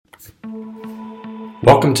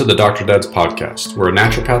Welcome to the Dr. Dad's podcast, where a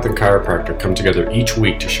naturopath and chiropractor come together each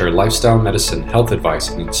week to share lifestyle medicine, health advice,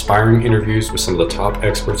 and inspiring interviews with some of the top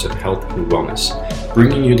experts in health and wellness,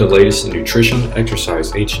 bringing you the latest in nutrition,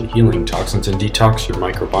 exercise, ancient healing, toxins and detox, your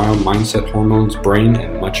microbiome, mindset, hormones, brain,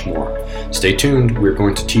 and much more. Stay tuned, we're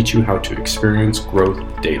going to teach you how to experience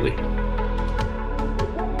growth daily.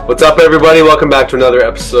 What's up, everybody? Welcome back to another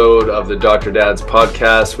episode of the Dr. Dad's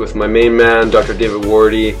podcast with my main man, Dr. David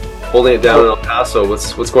Wardy, holding it down in El Paso.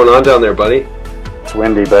 What's going on down there, buddy? It's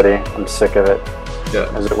windy, buddy. I'm sick of it.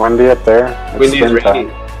 Yeah. Is it windy up there? It's windy and rainy.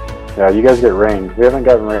 Yeah, you guys get rain. We haven't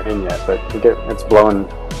gotten rain yet, but it's blowing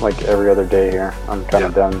like every other day here. I'm kind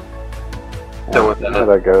of done. Done with that. You know how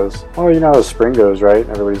that goes. Well, you know how spring goes, right?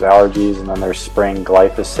 Everybody's allergies, and then there's spraying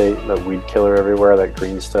glyphosate, that weed killer everywhere, that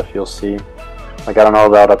green stuff you'll see. Like, I don't know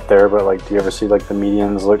about up there, but like, do you ever see like the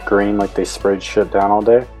medians look green, like they sprayed shit down all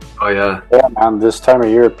day? Oh, yeah. Yeah, man, this time of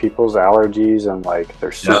year, people's allergies and like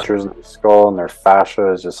their sutures in their skull and their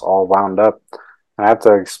fascia is just all wound up. And I have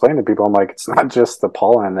to explain to people, I'm like, it's not just the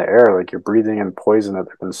pollen in the air. Like, you're breathing in poison that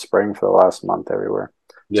they've been spraying for the last month everywhere.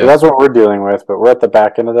 Yeah. So that's what we're dealing with, but we're at the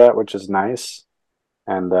back end of that, which is nice.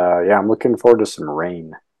 And I'm looking forward to some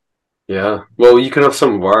rain. Yeah. Well, you can have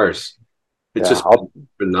some of ours. It's just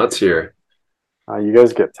been nuts here. You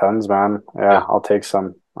guys get tons, man. Yeah, I'll take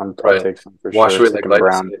some. I'll take some for Wash sure. away the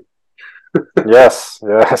brown. yes,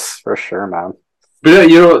 for sure, man. But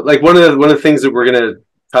like one of the things that we're gonna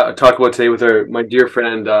talk about today with my dear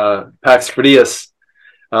friend Pax Frias.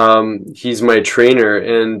 He's my trainer,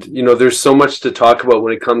 and there's so much to talk about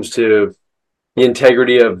when it comes to the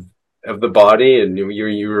integrity of the body, and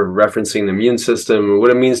you were referencing the immune system and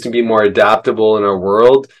what it means to be more adaptable in our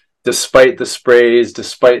world, despite the sprays,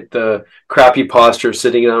 despite the crappy posture,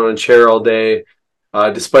 sitting down on a chair all day,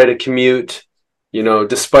 despite a commute.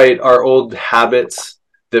 Despite our old habits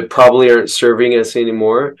that probably aren't serving us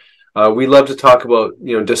anymore, we love to talk about,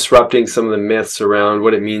 disrupting some of the myths around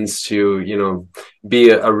what it means to, be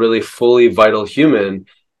a really fully vital human.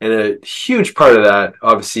 And a huge part of that,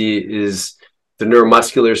 obviously, is the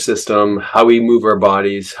neuromuscular system, how we move our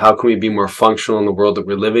bodies, how can we be more functional in the world that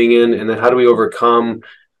we're living in, and then how do we overcome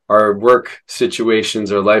our work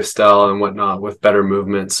situations, our lifestyle, and whatnot with better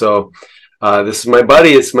movement. So, this is my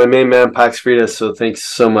buddy. It's my main man, Pax Frias. So thanks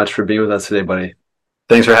so much for being with us today, buddy.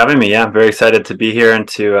 Thanks for having me. Yeah, I'm very excited to be here and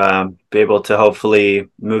to be able to hopefully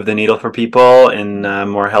move the needle for people in a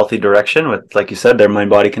more healthy direction with, like you said, their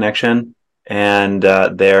mind-body connection and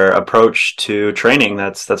their approach to training.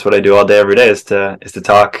 That's what I do all day, every day, is to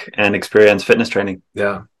talk and experience fitness training.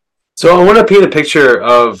 Yeah. So I want to paint a picture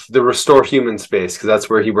of the Restore Human space, because that's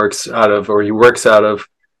where he works out of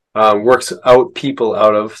people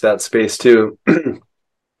out of that space too.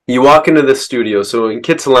 You walk into the studio. So in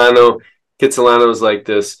Kitsilano is like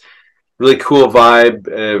this really cool vibe,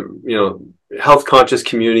 health conscious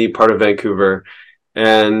community, part of Vancouver.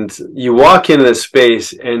 And you walk into this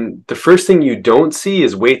space, and the first thing you don't see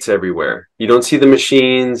is weights everywhere. You don't see the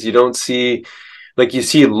machines. You don't see, you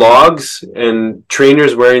see logs and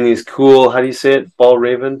trainers wearing these cool, how do you say it?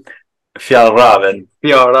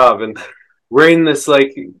 Fjällräven. Wearing this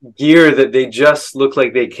gear that they just look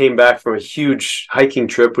like they came back from a huge hiking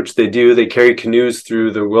trip, which they do. They carry canoes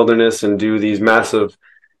through the wilderness and do these massive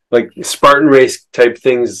Spartan race type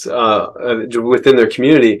things within their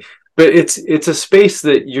community. But it's a space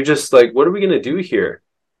that you're just like, what are we going to do here?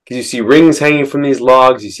 Because you see rings hanging from these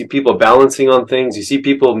logs. You see people balancing on things. You see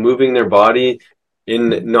people moving their body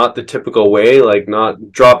in not the typical way, like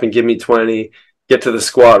not drop and give me 20. Get to the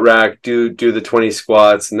squat rack, do the 20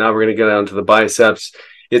 squats. Now we're going to get down to the biceps.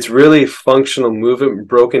 It's really functional movement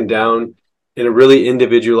broken down in a really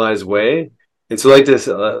individualized way. And so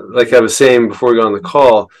like I was saying before we got on the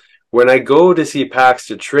call, when I go to see Pax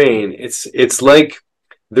to train, it's like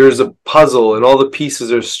there's a puzzle and all the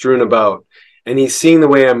pieces are strewn about. And he's seeing the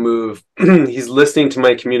way I move. He's listening to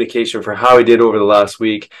my communication for how I did over the last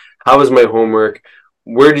week. How was my homework?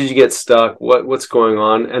 Where did you get stuck? What's going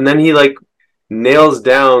on? And then he nails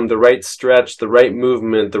down the right stretch, the right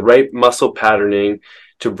movement, the right muscle patterning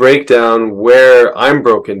to break down where I'm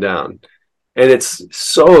broken down. And it's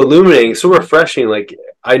so illuminating, so refreshing.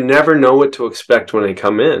 I never know what to expect when I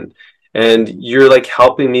come in. And you're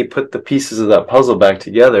helping me put the pieces of that puzzle back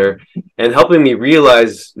together and helping me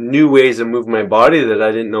realize new ways to move my body that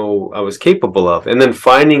I didn't know I was capable of. And then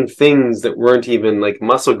finding things that weren't even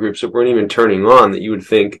muscle groups that weren't even turning on that you would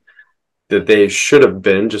think that they should have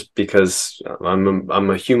been, just because I'm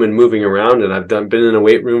a human moving around, and I've been in a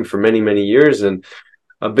weight room for many, many years. And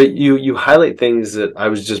but you highlight things that I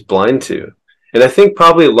was just blind to. And I think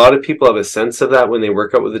probably a lot of people have a sense of that when they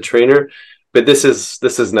work out with a trainer, but this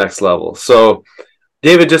is next level. So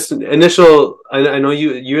David, just initial. I know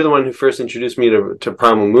you're the one who first introduced me to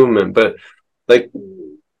primal movement, but like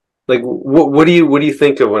what do you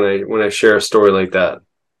think of when I share a story like that?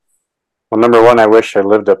 Well, number one, I wish I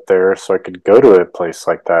lived up there so I could go to a place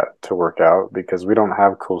like that to work out, because we don't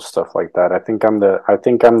have cool stuff like that. I think I'm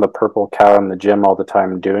the purple cow in the gym all the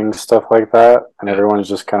time doing stuff like that, and everyone's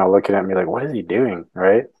just kind of looking at me like, "What is he doing?"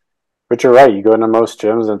 Right? But you're right. You go into most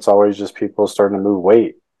gyms, and it's always just people starting to move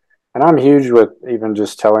weight. And I'm huge with even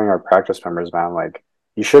just telling our practice members, man, like,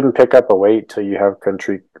 you shouldn't pick up a weight till you have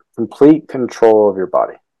complete control of your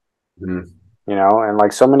body. Mm. You know, and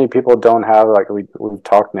like so many people don't have, like we've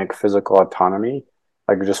talked, Nick, physical autonomy,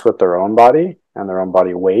 like just with their own body and their own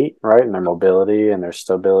body weight, right? And their mobility and their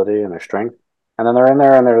stability and their strength. And then they're in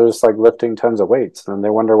there and they're just like lifting tons of weights, and they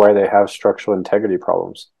wonder why they have structural integrity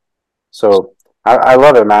problems. So I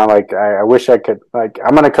love it, man. Like I wish I could, like,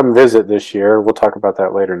 I'm gonna come visit this year. We'll talk about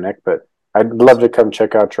that later, Nick, but I'd love to come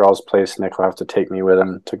check out Charles' place. Nick will have to take me with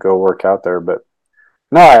him to go work out there. But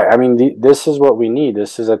no, I mean, this is what we need.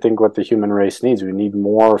 This is, I think, what the human race needs. We need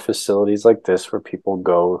more facilities like this where people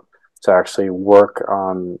go to actually work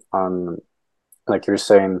on, like you're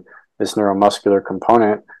saying, this neuromuscular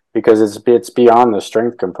component, because it's beyond the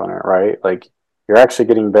strength component, right? Like, you're actually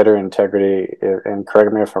getting better integrity, and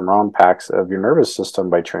correct me if I'm wrong, Pax, of your nervous system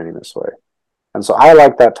by training this way. And so I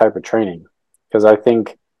like that type of training, because I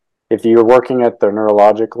think if you're working at the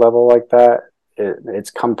neurologic level like that, it's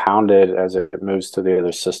compounded as it moves to the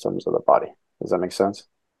other systems of the body. Does that make sense?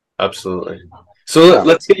 Absolutely. So Yeah.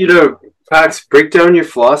 let's get you to, Pax, break down your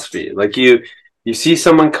philosophy. Like you see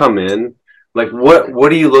someone come in, like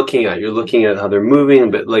what are you looking at? You're looking at how they're moving,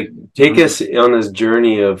 but like take us on this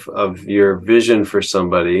journey of your vision for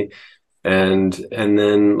somebody, and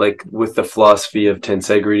then like with the philosophy of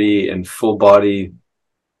tensegrity and full body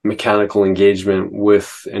mechanical engagement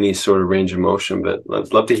with any sort of range of motion. But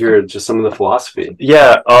I'd love to hear just some of the philosophy.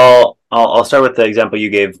 Yeah, I'll start with the example you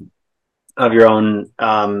gave of your own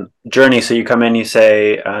journey. So you come in, you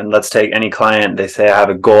say, and let's take any client. They say, I have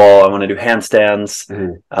a goal. I want to do handstands.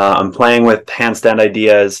 Mm-hmm. I'm playing with handstand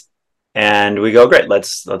ideas, and we go, great.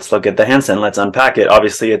 Let's look at the handstand. Let's unpack it.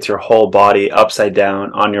 Obviously, it's your whole body upside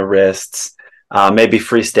down on your wrists, maybe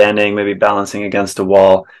freestanding, maybe balancing against a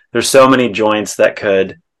wall. There's so many joints that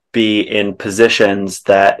could be in positions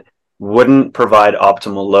that wouldn't provide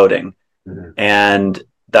optimal loading. Mm-hmm. And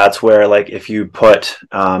that's where, like, if you put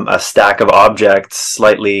a stack of objects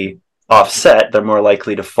slightly offset, they're more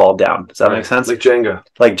likely to fall down. Does that make sense? Like Jenga.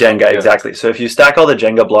 Like Jenga, yeah. Exactly. So if you stack all the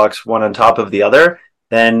Jenga blocks one on top of the other,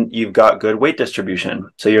 then you've got good weight distribution.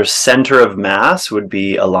 So your center of mass would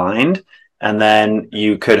be aligned, and then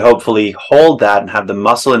you could hopefully hold that and have the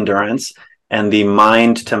muscle endurance and the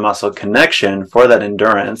mind to muscle connection for that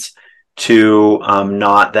endurance to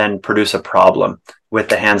not then produce a problem with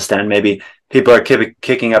the handstand. Maybe people are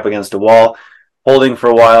kicking up against a wall, holding for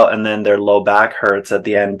a while, and then their low back hurts at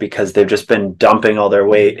the end because they've just been dumping all their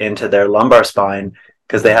weight into their lumbar spine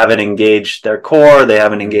because they haven't engaged their core, they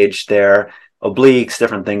haven't engaged their obliques,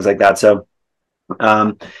 different things like that. So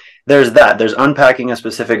there's that. There's unpacking a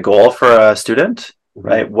specific goal for a student,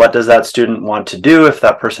 right? What does that student want to do? If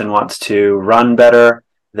that person wants to run better,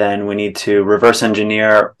 then we need to reverse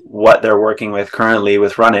engineer what they're working with currently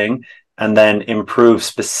with running, and then improve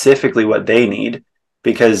specifically what they need,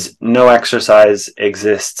 because no exercise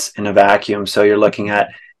exists in a vacuum. So you're looking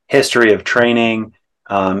at history of training,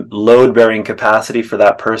 load-bearing capacity for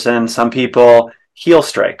that person. Some people heel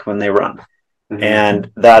strike when they run,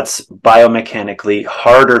 and that's biomechanically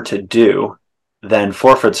harder to do than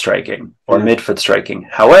forefoot striking or midfoot striking.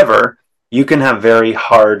 However, you can have very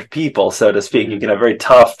hard people, so to speak. You can have very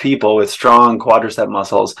tough people with strong quadricep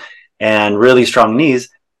muscles and really strong knees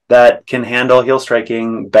that can handle heel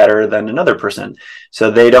striking better than another person. So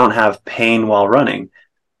they don't have pain while running.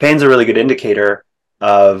 Pain's a really good indicator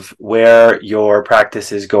of where your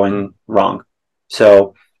practice is going wrong.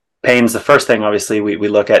 So pain's the first thing. Obviously, we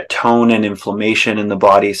look at tone and inflammation in the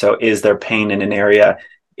body. So is there pain in an area?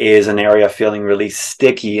 Is an area feeling really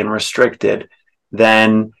sticky and restricted?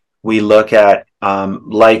 Then we look at,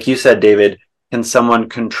 like you said, David, can someone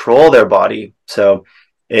control their body? So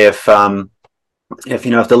if the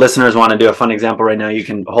listeners want to do a fun example right now, you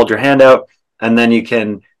can hold your hand out, and then you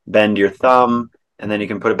can bend your thumb, and then you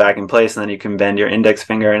can put it back in place, and then you can bend your index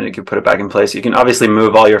finger, and you can put it back in place. You can obviously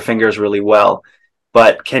move all your fingers really well,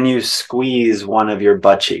 but can you squeeze one of your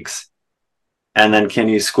butt cheeks? And then can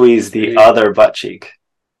you squeeze the other butt cheek?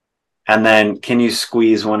 And then can you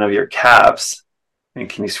squeeze one of your calves? And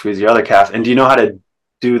can you squeeze your other calf? And do you know how to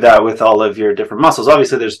do that with all of your different muscles?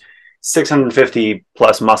 Obviously, there's 650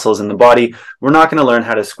 plus muscles in the body. We're not going to learn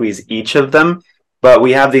how to squeeze each of them, But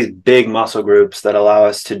we have these big muscle groups that allow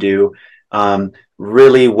us to do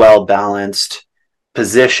really well balanced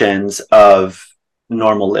positions of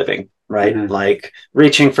normal living, right? Mm-hmm. Like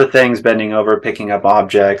reaching for things, bending over, picking up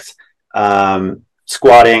objects,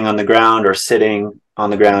 squatting on the ground or sitting on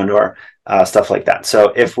the ground, or stuff like that.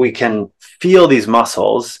 So if we can feel these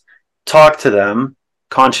muscles, talk to them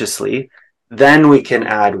consciously, then we can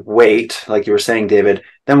add weight, like you were saying, David.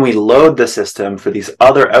 Then we load the system for these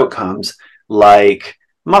other outcomes like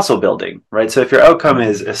muscle building, right? So if your outcome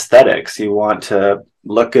is aesthetics, you want to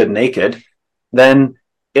look good naked, then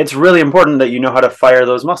it's really important that you know how to fire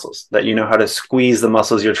those muscles, that you know how to squeeze the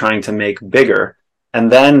muscles you're trying to make bigger,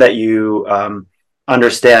 and then that you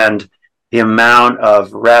understand the amount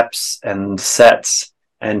of reps and sets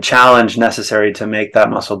and challenge necessary to make that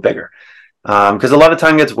muscle bigger. Because a lot of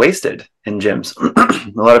time gets wasted in gyms.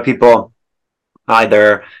 A lot of people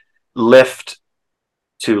either lift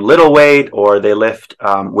too little weight, or they lift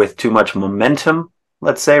with too much momentum,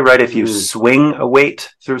 let's say, right? If you swing a weight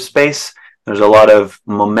through space, there's a lot of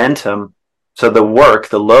momentum. So the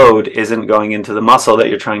load isn't going into the muscle that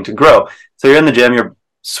you're trying to grow. So you're in the gym, you're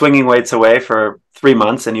swinging weights away for 3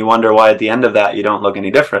 months, and you wonder why at the end of that you don't look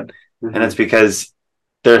any different. Mm-hmm. And it's because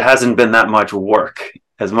there hasn't been that much work.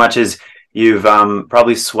 As much as you've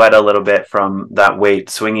probably sweat a little bit from that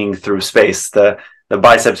weight swinging through space, the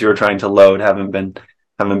biceps you were trying to load haven't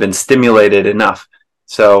been stimulated enough.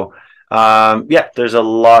 So there's a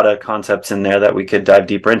lot of concepts in there that we could dive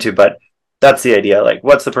deeper into, but that's the idea. Like,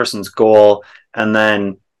 what's the person's goal? And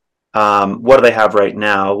then what do they have right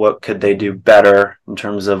now? What could they do better in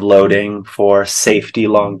terms of loading for safety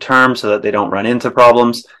long term so that they don't run into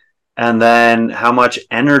problems? And then how much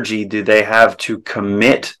energy do they have to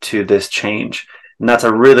commit to this change? And that's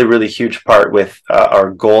a really, really huge part with our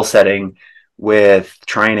goal setting with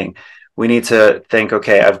training. We need to think,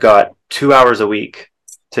 okay, I've got 2 hours a week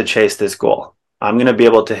to chase this goal. I'm going to be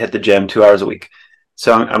able to hit the gym 2 hours a week.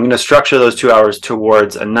 So I'm going to structure those 2 hours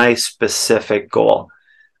towards a nice specific goal.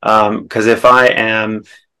 Because if I am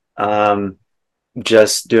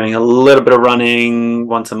just doing a little bit of running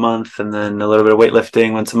once a month and then a little bit of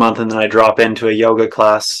weightlifting once a month, and then I drop into a yoga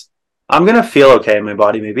class, I'm going to feel okay in my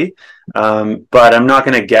body maybe, but I'm not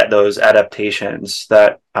going to get those adaptations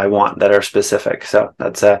that I want that are specific. So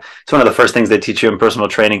it's one of the first things they teach you in personal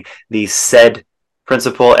training, the SAID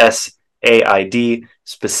principle, SAID,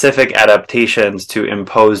 specific adaptations to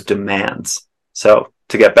impose demands. So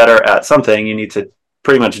to get better at something, you need to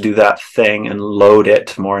pretty much do that thing and load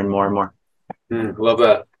it more and more and more. Love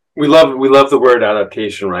that. We love the word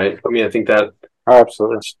adaptation, right? I mean, I think that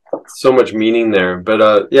absolutely so much meaning there.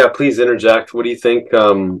 But please interject. What do you think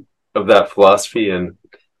of that philosophy? And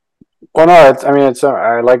well, no,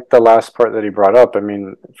 I like the last part that he brought up. I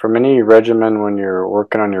mean, from any regimen, when you're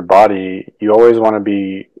working on your body, you always want to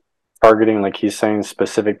be targeting, like he's saying,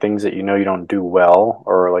 specific things that you know you don't do well,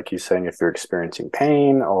 or like he's saying, if you're experiencing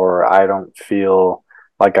pain, or I don't feel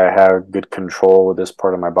like I have good control with this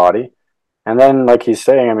part of my body. And then, like he's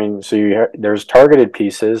saying, I mean, so there's targeted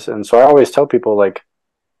pieces. And so I always tell people, like,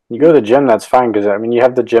 you go to the gym, that's fine. Because, I mean, you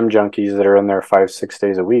have the gym junkies that are in there 5-6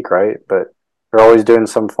 days a week, right? But they're always doing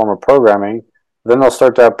some form of programming. Then they'll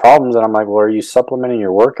start to have problems. And I'm like, well, are you supplementing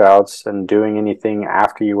your workouts and doing anything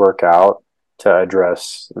after you work out to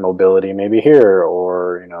address mobility maybe here,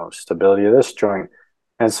 or, stability of this joint?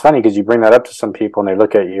 And it's funny because you bring that up to some people and they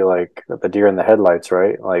look at you like the deer in the headlights,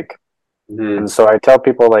 right? Like, and so I tell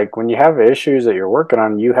people, like, when you have issues that you're working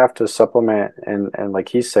on, you have to supplement. And like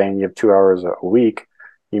he's saying, you have 2 hours a week.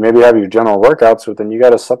 You maybe have your general workouts, but then you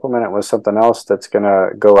got to supplement it with something else that's going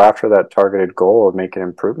to go after that targeted goal of making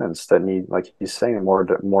improvements that need, like he's saying,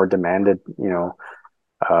 more demanded,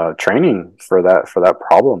 training for that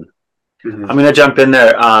problem. I'm going to jump in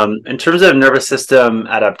there. In terms of nervous system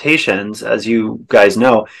adaptations, as you guys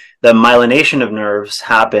know, the myelination of nerves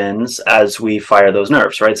happens as we fire those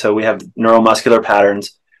nerves, right? So we have neuromuscular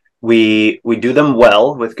patterns. We do them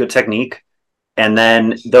well with good technique, and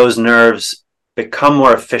then those nerves become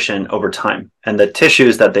more efficient over time, and the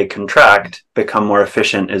tissues that they contract become more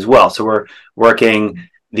efficient as well. So we're working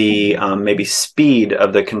the maybe speed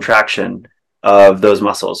of the contraction of those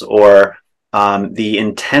muscles, or the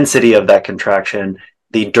intensity of that contraction,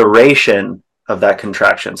 the duration of that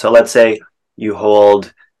contraction. So let's say you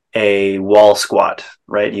hold a wall squat,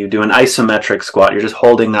 right? You do an isometric squat. You're just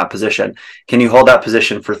holding that position. Can you hold that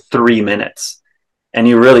position for 3 minutes? And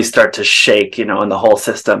you really start to shake, and the whole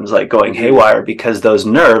system's like going haywire because those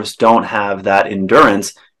nerves don't have that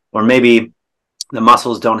endurance, or maybe the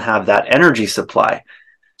muscles don't have that energy supply.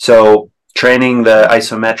 So training the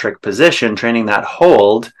isometric position, training that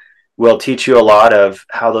hold, will teach you a lot of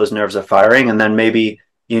how those nerves are firing. And then maybe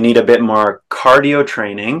you need a bit more cardio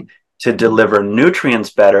training to deliver nutrients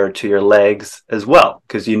better to your legs as well,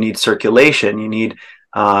 because you need circulation, you need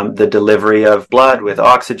the delivery of blood with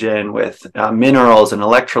oxygen, with minerals and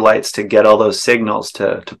electrolytes to get all those signals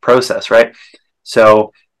to process, right?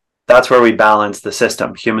 So that's where we balance the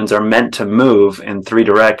system. Humans are meant to move in three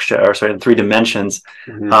dimensions.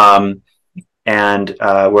 Mm-hmm. And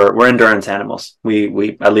we're endurance animals.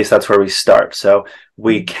 We at least that's where we start. So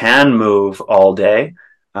we can move all day.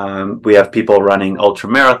 We have people running ultra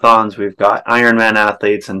marathons. We've got Ironman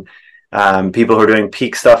athletes and people who are doing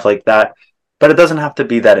peak stuff like that. But it doesn't have to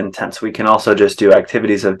be that intense. We can also just do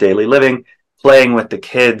activities of daily living, playing with the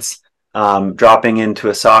kids, dropping into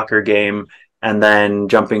a soccer game, and then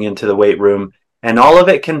jumping into the weight room. And all of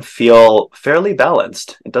it can feel fairly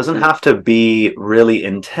balanced. It doesn't have to be really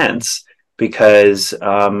intense, because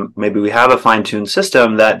maybe we have a fine-tuned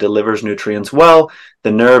system that delivers nutrients well,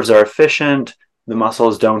 the nerves are efficient, the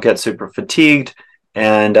muscles don't get super fatigued,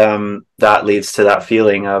 and that leads to that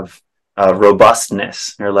feeling of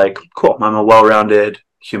robustness. You're like, cool, I'm a well-rounded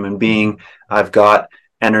human being. I've got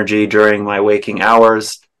energy during my waking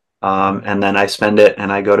hours, and then I spend it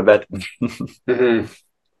and I go to bed. Mm-hmm.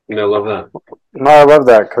 I love that. No, I love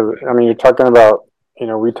that, because I mean, you're talking about,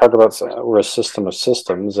 we talk about we're a system of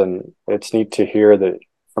systems, and it's neat to hear that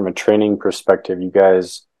from a training perspective, you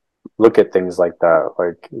guys look at things like that.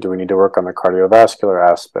 Like, do we need to work on the cardiovascular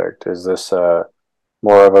aspect? Is this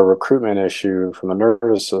more of a recruitment issue from the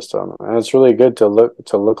nervous system? And it's really good to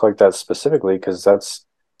look like that specifically, because it's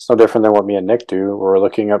no different than what me and Nick do. We're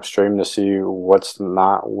looking upstream to see what's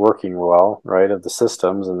not working well, right, of the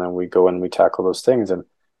systems, and then we go and we tackle those things. And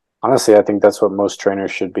honestly, I think that's what most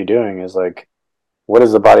trainers should be doing, is like, what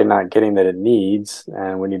is the body not getting that it needs?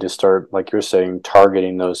 And we need to start, like you're saying,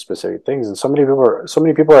 targeting those specific things. And so many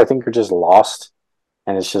people I think are just lost,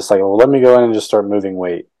 and it's just like, well, let me go in and just start moving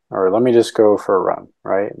weight, or let me just go for a run,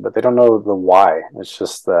 right? But they don't know the why. It's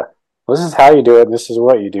just this is how you do it, and this is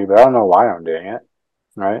what you do, but I don't know why I'm doing it,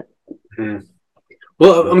 right? Mm-hmm.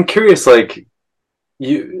 Well, I'm curious, like,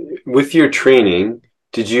 you with your training,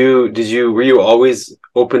 were you always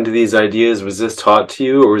open to these ideas? Was this taught to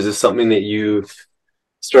you, or was this something that you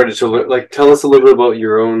started to learn? Like, tell us a little bit about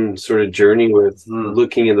your own sort of journey with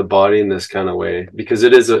looking at the body in this kind of way, because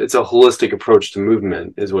it's a holistic approach to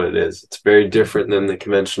movement is what it is. It's very different than the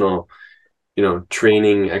conventional,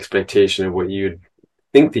 training expectation of what you'd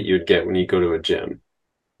think that you'd get when you go to a gym.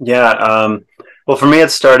 Yeah. Well, for me,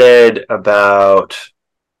 it started about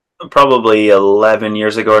probably 11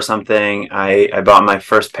 years ago or something. I bought my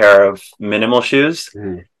first pair of minimal shoes,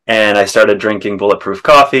 and I started drinking bulletproof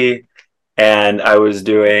coffee. And I was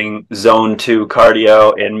doing zone 2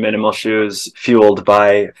 cardio in minimal shoes, fueled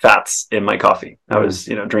by fats in my coffee. I was,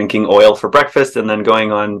 drinking oil for breakfast and then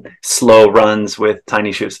going on slow runs with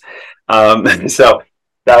tiny shoes. So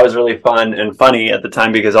that was really fun and funny at the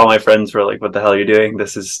time, because all my friends were like, what the hell are you doing?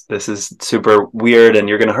 This is super weird, and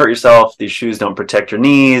you're going to hurt yourself. These shoes don't protect your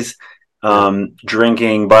knees.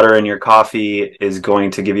 Drinking butter in your coffee is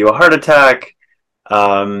going to give you a heart attack,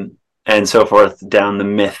 and so forth, down the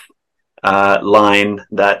myth line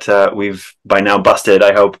that we've by now busted,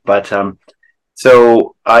 I hope. But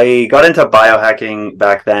so I got into biohacking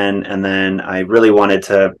back then, and then I really wanted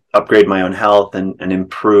to upgrade my own health and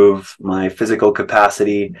improve my physical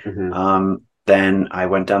capacity. Then I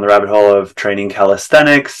went down the rabbit hole of training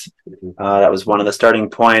calisthenics. That was one of the starting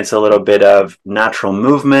points, a little bit of natural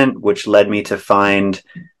movement, which led me to find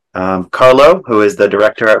Carlo, who is the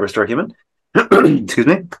director at Restore Human. Excuse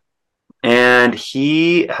me. And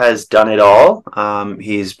he has done it all.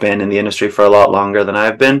 He's been in the industry for a lot longer than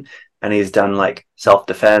I've been, and he's done like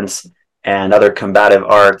self-defense and other combative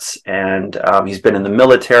arts, and he's been in the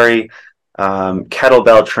military,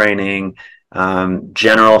 kettlebell training,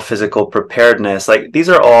 general physical preparedness. Like, these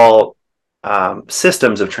are all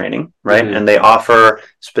systems of training, right? And they offer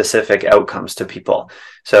specific outcomes to people.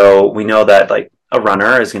 So we know that, like, a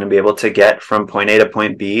runner is going to be able to get from point A to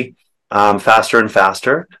point B faster and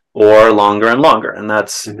faster, or longer and longer, and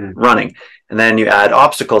that's running. And then you add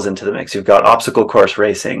obstacles into the mix. You've got obstacle course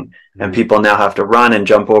racing, and people now have to run and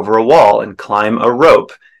jump over a wall and climb a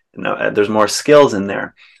rope. There's more skills in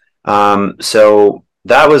there. So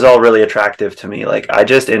that was all really attractive to me. Like, I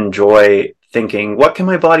just enjoy thinking, what can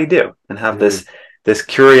my body do? And have this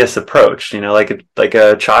curious approach, like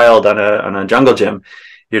a child on a jungle gym.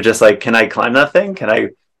 You're just like, can I climb that thing? Can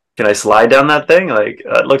I slide down that thing? Like,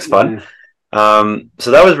 it looks fun.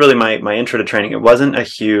 So that was really my intro to training. It wasn't a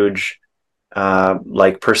huge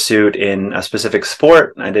like pursuit in a specific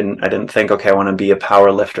sport. I didn't think, okay, I want to be a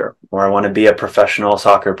power lifter or I want to be a professional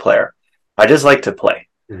soccer player. I just like to play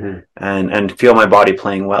and feel my body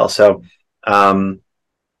playing well. So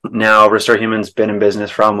now Restore Human's been in business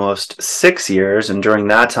for almost 6 years, and during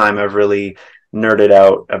that time I've really nerded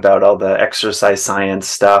out about all the exercise science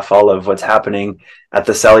stuff, all of what's happening at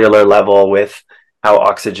the cellular level with how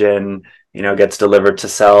oxygen gets delivered to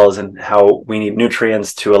cells and how we need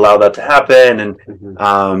nutrients to allow that to happen, and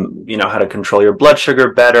how to control your blood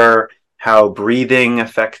sugar better, how breathing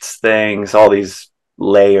affects things, all these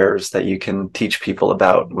layers that you can teach people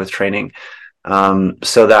about with training.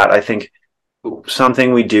 So that I think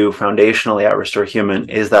something we do foundationally at Restore Human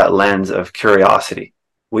is that lens of curiosity.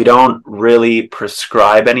 We don't really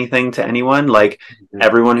prescribe anything to anyone. Like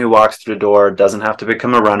everyone who walks through the door doesn't have to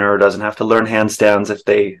become a runner, doesn't have to learn handstands if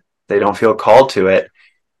they don't feel called to it.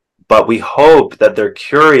 But we hope that they're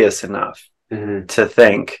curious enough to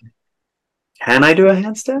think, can I do a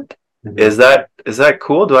handstand? Is that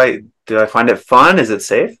cool? Do I find it fun? Is it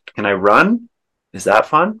safe? Can I run? Is that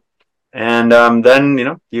fun? And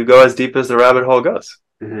then you go as deep as the rabbit hole goes.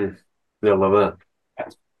 Yeah, I love that.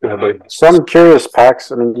 Go ahead, buddy. So I'm curious,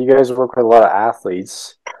 Pax. I mean, you guys work with a lot of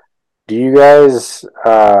athletes. Do you guys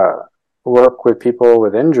work with people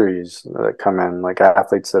with injuries that come in, like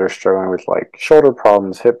athletes that are struggling with like shoulder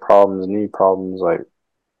problems, hip problems, knee problems, like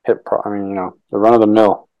the run of the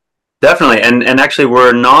mill? Definitely. And actually,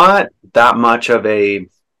 we're not that much of a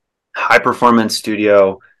high performance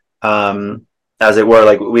studio, as it were.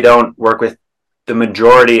 Like, we don't work with the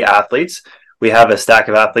majority athletes. We have a stack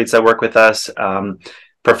of athletes that work with us,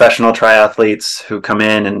 professional triathletes who come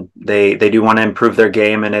in and they do want to improve their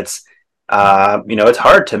game. And it's, it's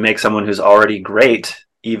hard to make someone who's already great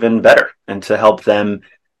even better and to help them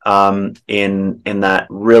in that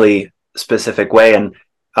really specific way. And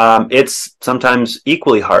it's sometimes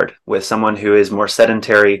equally hard with someone who is more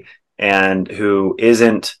sedentary and who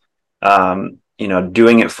isn't,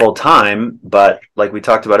 doing it full time, but like we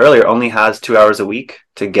talked about earlier, only has 2 hours a week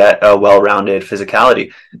to get a well-rounded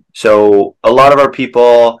physicality. So a lot of our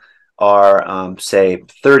people are, say,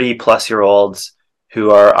 30-plus-year-olds who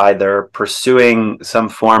are either pursuing some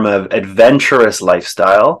form of adventurous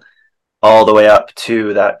lifestyle all the way up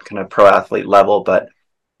to that kind of pro athlete level. But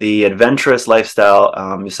the adventurous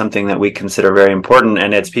lifestyle is something that we consider very important.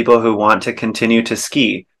 And it's people who want to continue to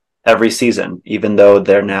ski every season, even though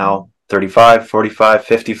they're now 35, 45,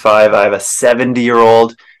 55. I have a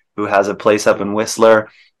 70-year-old who has a place up in Whistler,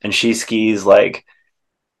 and she skis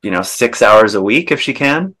 6 hours a week if she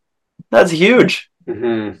can. That's huge.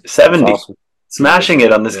 70. That's awesome. Smashing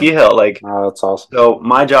it on the ski hill. Oh, that's awesome. So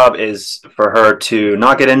my job is for her to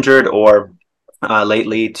not get injured or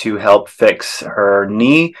lately to help fix her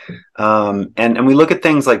knee. And we look at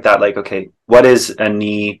things like that, like, okay, what is a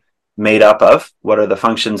knee made up of? What are the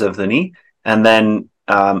functions of the knee? And then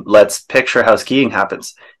let's picture how skiing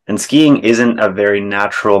happens. And skiing isn't a very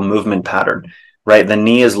natural movement pattern, right? The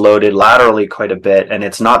knee is loaded laterally quite a bit, and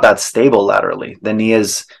it's not that stable laterally. The knee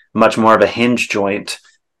is much more of a hinge joint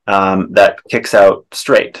that kicks out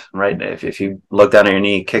straight, right? If you look down at your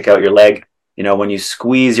knee, kick out your leg, when you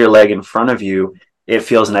squeeze your leg in front of you, it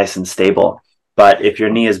feels nice and stable. But if your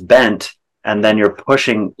knee is bent and then you're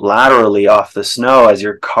pushing laterally off the snow as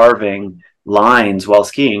you're carving lines while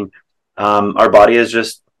skiing, our body is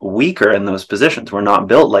just weaker in those positions. We're not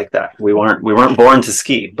built like that. We weren't born to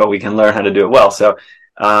ski, but we can learn how to do it well. So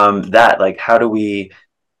how do we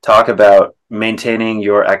talk about maintaining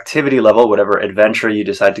your activity level, whatever adventure you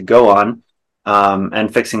decide to go on,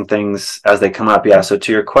 and fixing things as they come up? Yeah. So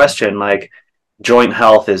to your question, joint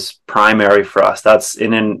health is primary for us. That's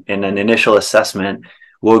in an initial assessment.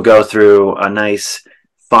 We'll go through a nice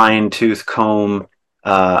fine-tooth comb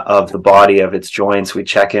of the body, of its joints. We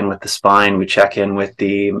check in with the spine. We check in with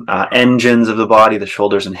the engines of the body, the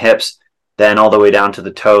shoulders and hips, then all the way down to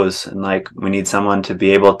the toes. And we need someone to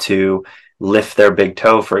be able to lift their big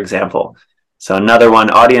toe, for example. So another one,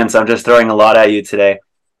 audience, I'm just throwing a lot at you today.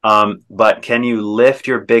 But can you lift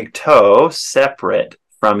your big toe separate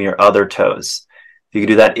from your other toes? You can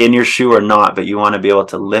do that in your shoe or not, but you want to be able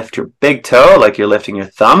to lift your big toe like you're lifting your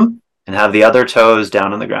thumb and have the other toes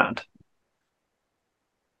down on the ground.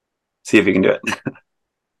 See if you can do it.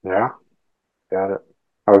 Yeah, got it.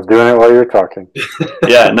 I was doing it while you were talking.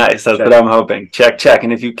 Yeah, nice. That's what I'm hoping. Check.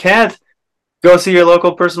 And if you can't, go see your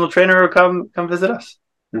local personal trainer or come visit us.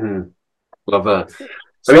 Mm-hmm. Love that.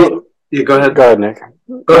 So, go ahead. Go ahead, Nick.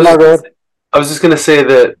 I was just going to say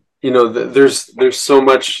that, there's so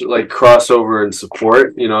much crossover and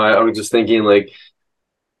support. I was just thinking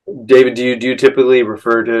David, do you typically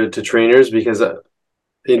refer to trainers? Because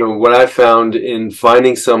what I found in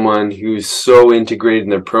finding someone who's so integrated in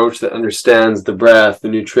the approach, that understands the breath, the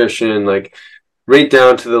nutrition, like right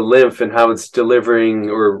down to the lymph and how it's delivering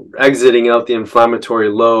or exiting out the inflammatory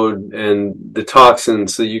load and the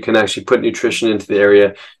toxins, so you can actually put nutrition into the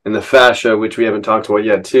area, and the fascia, which we haven't talked about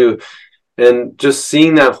yet too. And just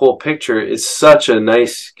seeing that whole picture is such a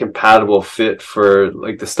nice compatible fit for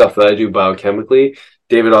like the stuff that I do biochemically.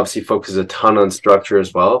 David obviously focuses a ton on structure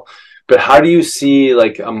as well. But how do you see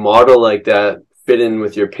like a model like that fit in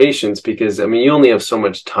with your patients? Because I mean, you only have so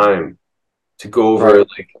much time to go over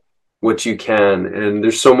like what you can, and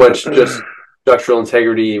there's so much just structural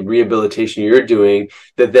integrity rehabilitation you're doing,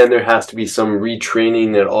 that then there has to be some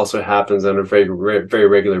retraining that also happens on a very very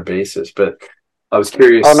regular basis. But I was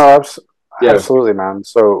curious. Oh no, absolutely, man.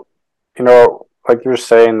 So, like you're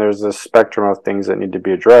saying, there's this spectrum of things that need to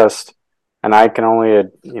be addressed. And I can only,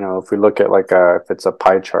 if we look at if it's a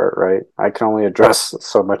pie chart, right? I can only address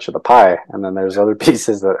so much of the pie. And then there's other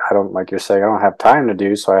pieces that I don't, like you're saying, I don't have time to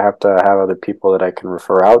do. So I have to have other people that I can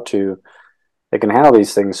refer out to that can handle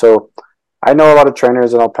these things. So I know a lot of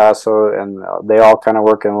trainers in El Paso, and they all kind of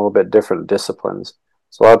work in a little bit different disciplines.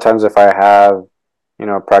 So a lot of times if I have,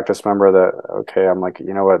 a practice member that, okay, I'm like,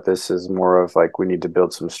 you know what, this is more of like, we need to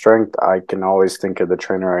build some strength. I can always think of the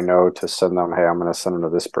trainer I know to send them, hey, I'm going to send them to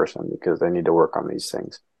this person because they need to work on these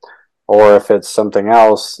things. Or if it's something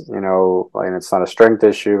else, and it's not a strength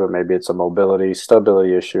issue, but maybe it's a mobility,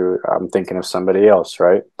 stability issue, I'm thinking of somebody else,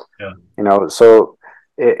 right? Yeah. So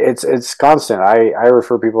it's constant. I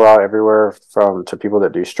refer people out everywhere, to people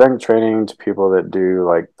that do strength training to people that do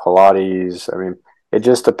like Pilates. I mean, it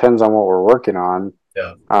just depends on what we're working on.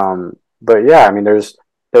 Yeah. But yeah, I mean, there's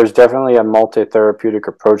definitely a multi-therapeutic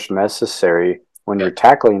approach necessary when you're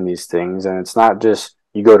tackling these things. And it's not just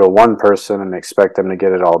you go to one person and expect them to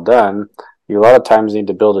get it all done. You a lot of times need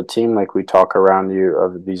to build a team, like we talk around you,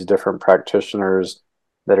 of these different practitioners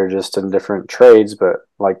that are just in different trades. But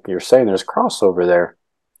like you're saying, there's crossover there.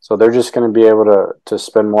 So they're just going to be able to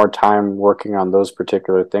spend more time working on those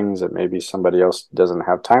particular things that maybe somebody else doesn't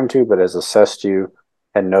have time to, but has assessed you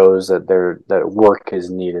and knows that that work is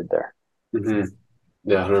needed there. Mm-hmm.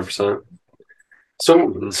 Yeah, 100%.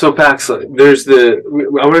 So Pax, I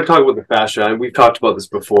want to talk about the fascia. We've talked about this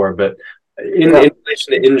before, but in relation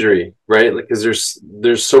to injury, right? Like, because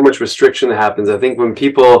there's so much restriction that happens. I think when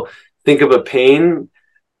people think of a pain,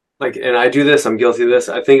 like, and I do this, I'm guilty of this.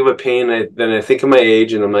 I think of a pain, then I think of my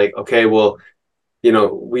age, and I'm like, okay, well,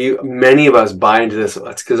 many of us buy into this.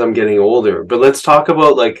 That's because I'm getting older. But let's talk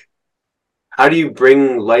about like, how do you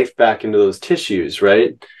bring life back into those tissues,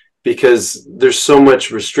 right? Because there's so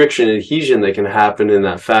much restriction and adhesion that can happen in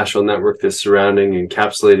that fascial network that's surrounding and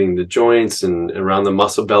encapsulating the joints and around the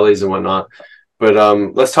muscle bellies and whatnot. But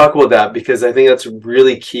let's talk about that, because I think that's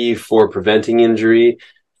really key for preventing injury,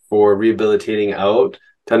 for rehabilitating out,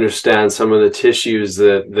 to understand some of the tissues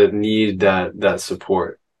that need that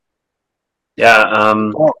support. Yeah.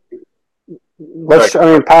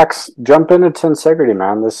 Pax, jump into tensegrity,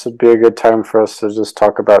 man. This would be a good time for us to just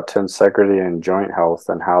talk about tensegrity and joint health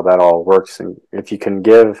and how that all works. And if you can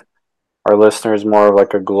give our listeners more of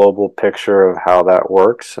like a global picture of how that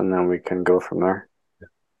works, and then we can go from there.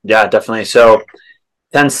 Yeah, definitely. So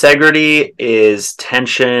tensegrity is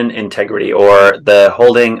tension integrity, or the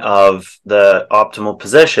holding of the optimal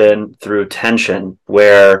position through tension,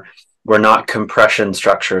 where we're not compression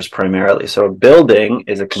structures primarily. So a building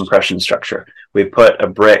is a compression structure. We put a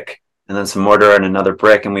brick and then some mortar and another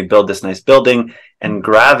brick, and we build this nice building, and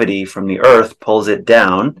gravity from the earth pulls it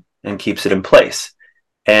down and keeps it in place.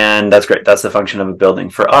 And that's great. That's the function of a building.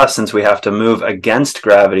 For us, since we have to move against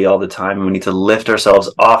gravity all the time, and we need to lift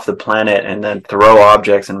ourselves off the planet and then throw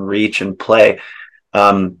objects and reach and play,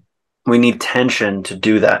 we need tension to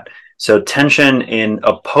do that. So tension in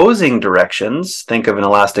opposing directions, think of an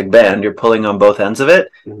elastic band, you're pulling on both ends of it,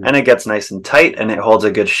 and it gets nice and tight and it holds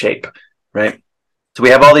a good shape, right? So we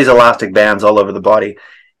have all these elastic bands all over the body,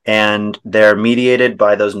 and they're mediated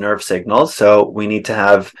by those nerve signals. So we need to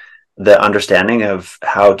have the understanding of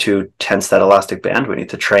how to tense that elastic band. We need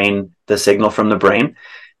to train the signal from the brain,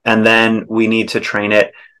 and then we need to train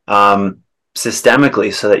it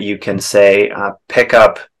systemically, so that you can say, pick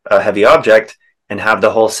up a heavy object and have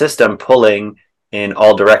the whole system pulling in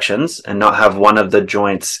all directions, and not have one of the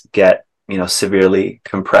joints get, severely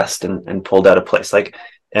compressed and pulled out of place. Like,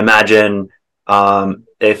 imagine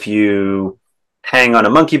if you hang on a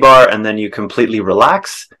monkey bar and then you completely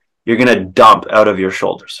relax, you're going to dump out of your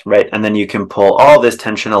shoulders, right? And then you can pull all this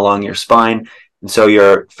tension along your spine. And so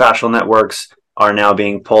your fascial networks are now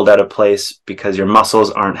being pulled out of place because your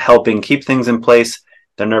muscles aren't helping keep things in place.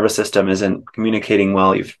 The nervous system isn't communicating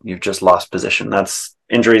well. You've just lost position. That's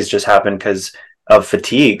injuries just happen because of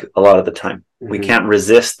fatigue a lot of the time. We can't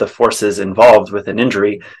resist the forces involved with an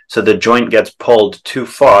injury, so the joint gets pulled too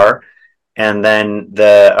far, and then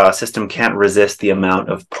the system can't resist the amount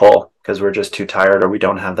of pull because we're just too tired or we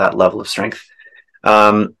don't have that level of strength.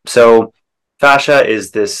 So fascia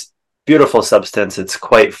is this beautiful substance. It's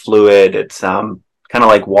quite fluid. It's kind of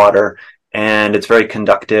like water, and it's very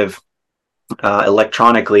conductive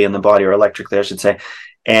electronically in the body, or electrically, I should say.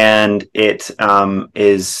 And it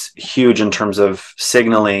is huge in terms of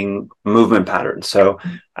signaling movement patterns. So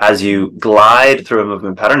as you glide through a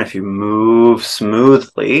movement pattern, if you move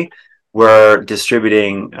smoothly, we're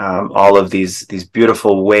distributing all of these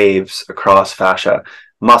beautiful waves across fascia.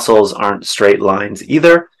 Muscles aren't straight lines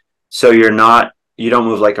either. So you don't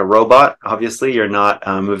move like a robot. Obviously, you're not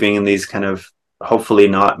moving in these kind of, hopefully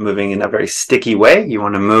not moving in a very sticky way. You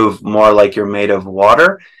want to move more like you're made of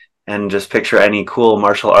water. And just picture any cool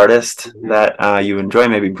martial artist that you enjoy.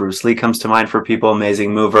 Maybe Bruce Lee comes to mind for people,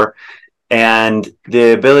 amazing mover. And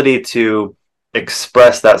the ability to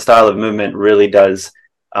express that style of movement really does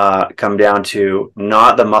come down to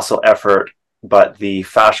not the muscle effort, but the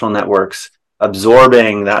fascial networks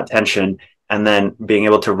absorbing that tension and then being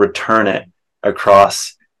able to return it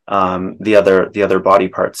across the other body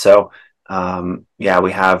parts. So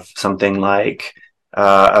we have something like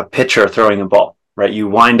a pitcher throwing a ball. Right, you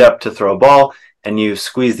wind up to throw a ball and you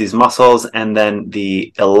squeeze these muscles, and then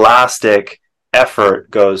the elastic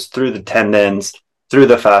effort goes through the tendons, through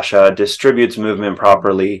the fascia, distributes movement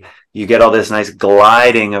properly. You get all this nice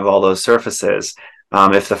gliding of all those surfaces.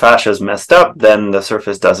 If the fascia is messed up, then the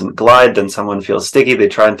surface doesn't glide, then someone feels sticky, they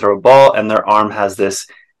try and throw a ball, and their arm has this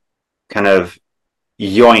kind of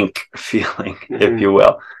yoink feeling, if you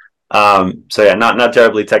will. Not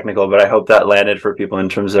terribly technical, but I hope that landed for people in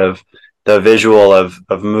terms of the visual of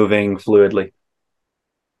moving fluidly.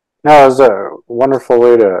 No, it was a wonderful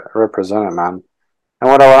way to represent it, man.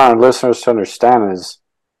 And what I want our listeners to understand is,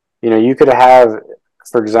 you could have,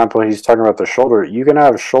 for example, he's talking about the shoulder. You can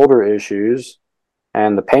have shoulder issues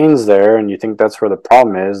and the pain's there and you think that's where the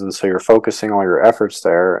problem is. And so you're focusing all your efforts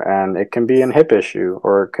there, and it can be a hip issue,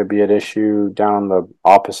 or it could be an issue down the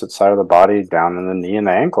opposite side of the body, down in the knee and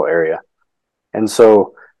the ankle area. And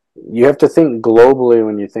so you have to think globally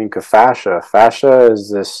when you think of fascia. Fascia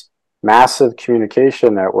is this massive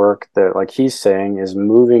communication network that, like he's saying, is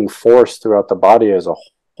moving force throughout the body as a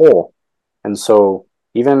whole. And so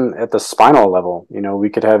even at the spinal level, we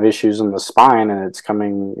could have issues in the spine and it's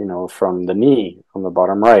coming, from the knee, from the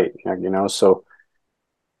bottom right, so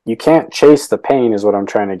you can't chase the pain is what I'm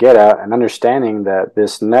trying to get at, and understanding that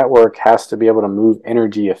this network has to be able to move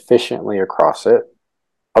energy efficiently across it.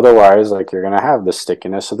 Otherwise, like, you're going to have the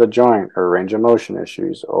stickiness of the joint, or range of motion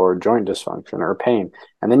issues, or joint dysfunction, or pain.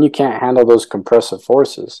 And then you can't handle those compressive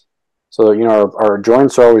forces. So, our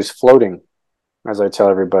joints are always floating, as I tell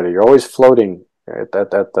everybody. You're always floating at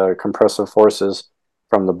the compressive forces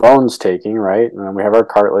from the bones taking, right? And then we have our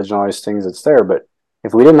cartilage and all these things that's there. But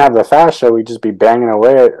if we didn't have the fascia, we'd just be banging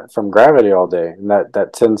away from gravity all day. And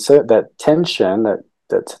that tension,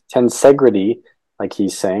 that tensegrity, like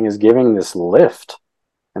he's saying, is giving this lift.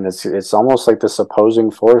 And it's almost like this opposing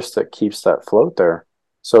force that keeps that float there.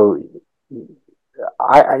 So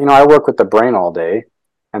I work with the brain all day,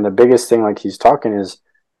 and the biggest thing, like he's talking, is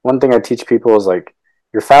one thing I teach people is, like,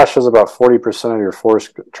 your fascia is about 40% of your force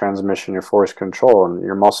transmission, your force control, and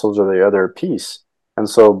your muscles are the other piece. And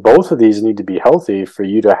so both of these need to be healthy for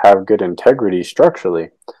you to have good integrity structurally.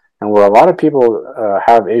 And where a lot of people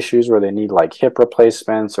have issues where they need like hip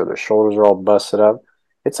replacements, or their shoulders are all busted up,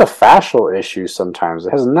 it's a fascial issue sometimes.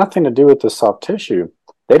 It has nothing to do with the soft tissue.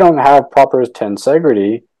 They don't have proper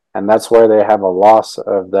tensegrity, and that's why they have a loss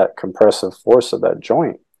of that compressive force of that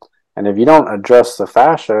joint. And if you don't address the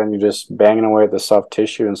fascia and you're just banging away at the soft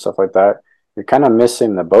tissue and stuff like that, you're kind of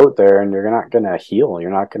missing the boat there, and you're not going to heal.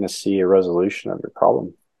 You're not going to see a resolution of your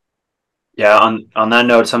problem. Yeah, on that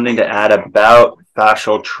note, something to add about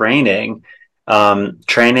fascial training,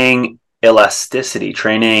 training elasticity,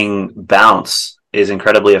 training bounce is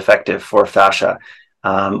incredibly effective for fascia.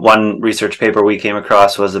 One research paper we came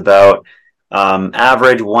across was about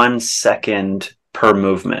average 1 second per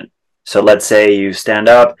movement. So let's say you stand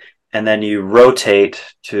up and then you rotate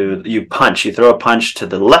you throw a punch to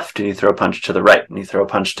the left, and you throw a punch to the right, and you throw a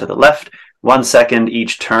punch to the left, 1 second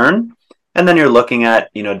each turn. And then you're looking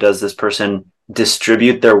at, does this person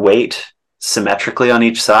distribute their weight symmetrically on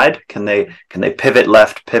each side? Can they pivot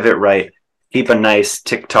left, pivot right, keep a nice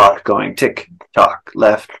tick-tock going, tick-tock,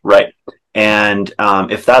 left, right. And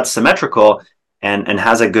if that's symmetrical and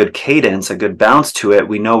has a good cadence, a good bounce to it,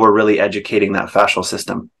 we know we're really educating that fascial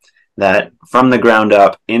system, that from the ground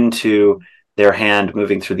up into their hand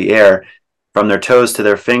moving through the air. From their toes to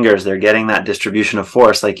their fingers, they're getting that distribution of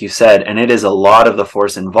force, like you said, and it is a lot of the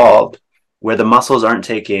force involved where the muscles aren't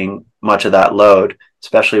taking much of that load,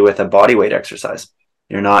 especially with a body weight exercise.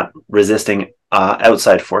 You're not resisting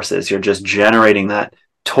outside forces. You're just generating that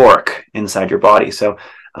torque inside your body. So,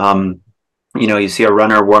 you see a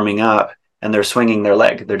runner warming up and they're swinging their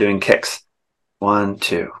leg. They're doing kicks. 1,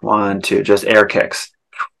 2, 1, 2, just air kicks.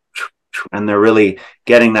 And they're really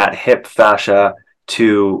getting that hip fascia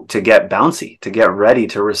to get bouncy, to get ready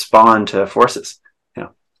to respond to forces.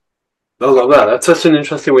 I love that. That's such an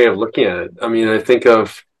interesting way of looking at it. I mean, I think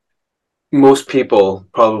of most people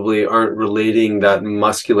probably aren't relating that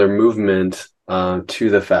muscular movement to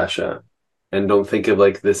the fascia and don't think of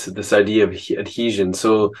like this idea of adhesion.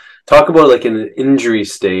 So talk about like in an injury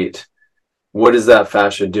state, what is that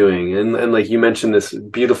fascia doing? And like you mentioned this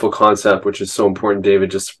beautiful concept, which is so important,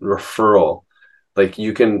 David, just referral. Like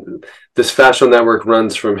this fascial network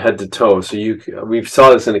runs from head to toe. So we saw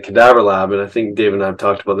this in a cadaver lab, and I think Dave and I have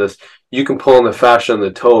talked about this. You can pull on the fascia on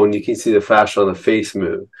the toe and you can see the fascia on the face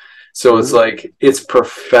move. So it's like, it's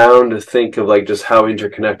profound to think of like just how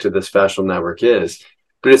interconnected this fascial network is.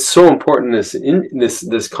 But it's so important in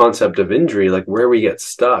this concept of injury, like where we get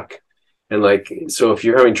stuck. And like, so if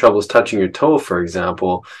you're having troubles touching your toe, for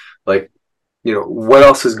example, like, what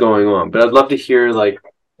else is going on? But I'd love to hear like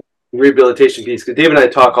rehabilitation piece, because Dave and I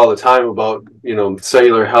talk all the time about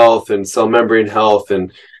cellular health and cell membrane health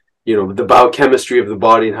and the biochemistry of the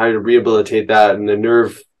body and how to rehabilitate that, and the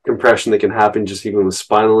nerve compression that can happen just even with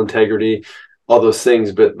spinal integrity, all those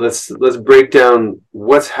things. But let's break down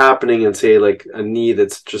what's happening and say like a knee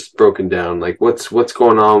that's just broken down, like what's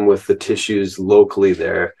going on with the tissues locally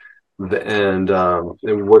there, and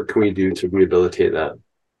what can we do to rehabilitate that?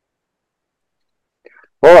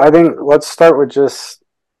 Well, I think let's start with just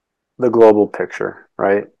the global picture,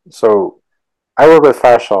 right? So I work with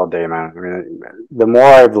fascia all day, man. I mean, the more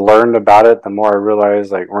I've learned about it, the more I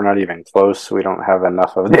realize like we're not even close. We don't have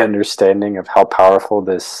enough of the understanding of how powerful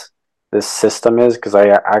this system is, because I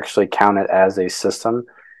actually count it as a system.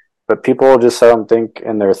 But people just, I don't think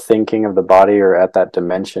in their thinking of the body or at that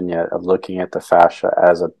dimension yet of looking at the fascia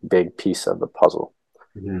as a big piece of the puzzle.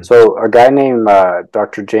 Mm-hmm. So a guy named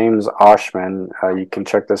Dr. James Oshman, you can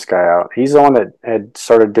check this guy out. He's the one that had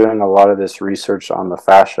started doing a lot of this research on the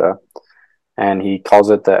fascia, and he calls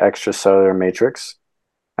it the extracellular matrix.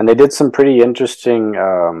 And they did some pretty interesting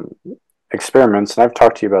experiments, and I've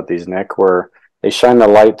talked to you about these, Nick, where they shined the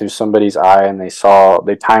light through somebody's eye and they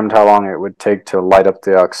timed how long it would take to light up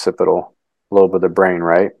the occipital lobe of the brain,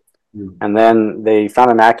 right? And then they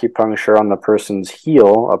found an acupuncture on the person's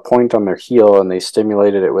heel, a point on their heel, and they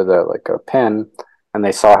stimulated it with a pen, and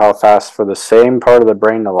they saw how fast for the same part of the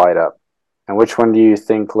brain to light up. And which one do you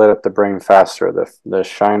think lit up the brain faster, the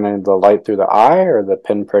shining the light through the eye or the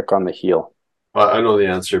pinprick on the heel? Well, I know the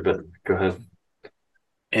answer, but go ahead.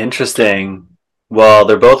 Interesting. Well,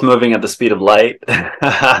 they're both moving at the speed of light.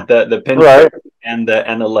 the pinprick and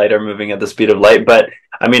the light are moving at the speed of light. But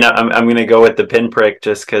I mean, I'm going to go with the pinprick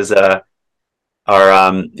just because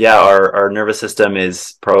our nervous system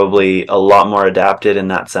is probably a lot more adapted in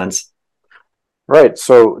that sense. Right.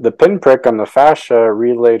 So the pinprick on the fascia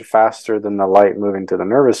relayed faster than the light moving to the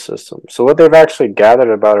nervous system. So what they've actually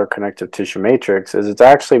gathered about our connective tissue matrix is it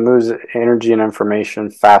actually moves energy and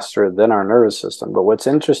information faster than our nervous system. But what's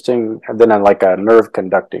interesting, than like a nerve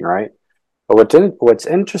conducting, right? But what's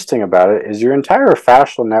interesting about it is your entire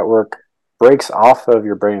fascial network breaks off of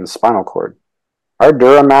your brain and spinal cord. Our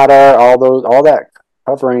dura mater, all that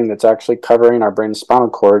covering that's actually covering our brain and spinal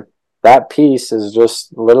cord, that piece is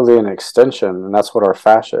just literally an extension, and that's what our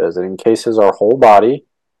fascia is. It encases our whole body,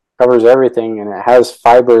 covers everything, and it has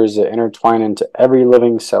fibers that intertwine into every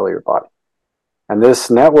living cell of your body. And this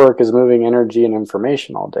network is moving energy and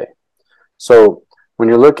information all day. So when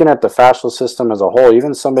you're looking at the fascial system as a whole,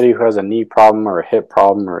 even somebody who has a knee problem or a hip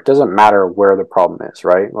problem, or it doesn't matter where the problem is,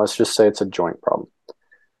 right? Let's just say it's a joint problem.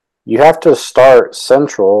 You have to start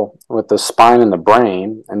central with the spine and the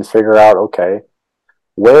brain and figure out, okay,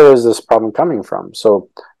 where is this problem coming from? So,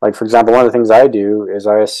 like, for example, one of the things I do is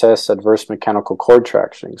I assess adverse mechanical cord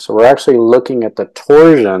traction. So we're actually looking at the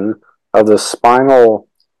torsion of the spinal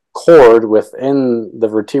cord within the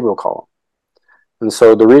vertebral column. And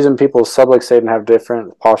so the reason people subluxate and have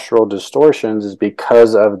different postural distortions is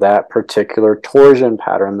because of that particular torsion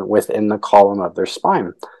pattern within the column of their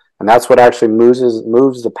spine. And that's what actually moves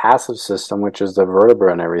the passive system, which is the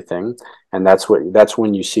vertebra and everything. And that's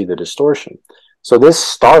when you see the distortion. So this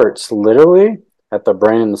starts literally at the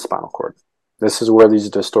brain and the spinal cord. This is where these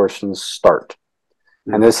distortions start.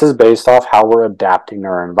 Mm-hmm. And this is based off how we're adapting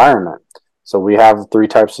our environment. So we have 3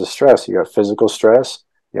 types of stress. You have physical stress,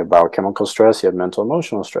 you have biochemical stress, you have mental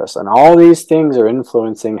emotional stress. And all these things are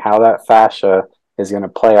influencing how that fascia is going to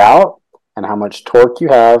play out and how much torque you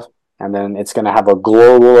have. And then it's going to have a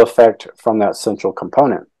global effect from that central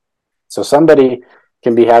component. So somebody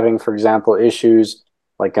can be having, for example, issues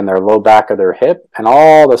like in their low back of their hip, and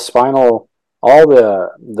all the spinal, all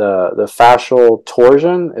the fascial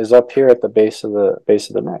torsion is up here at the base of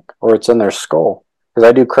the neck, or it's in their skull. Because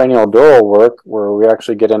I do cranial dural work where we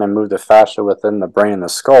actually get in and move the fascia within the brain and the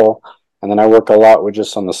skull, and then I work a lot with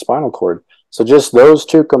just on the spinal cord. So just those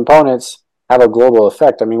 2 components have a global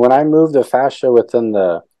effect. I mean, when I move the fascia within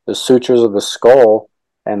the sutures of the skull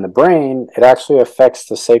and the brain, it actually affects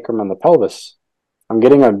the sacrum and the pelvis. I'm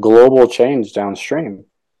getting a global change downstream.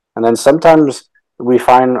 And then sometimes we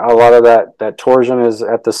find a lot of that torsion is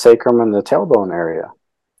at the sacrum and the tailbone area.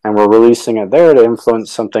 And we're releasing it there to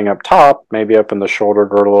influence something up top, maybe up in the shoulder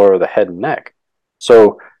girdle or the head and neck.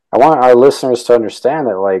 So I want our listeners to understand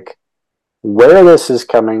that, like, where this is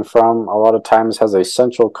coming from a lot of times has a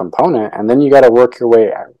central component, and then you got to work your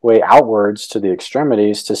way outwards to the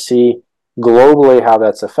extremities to see globally how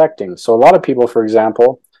that's affecting. So a lot of people, for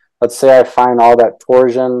example, let's say I find all that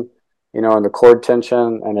torsion, and the cord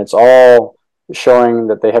tension, and it's all showing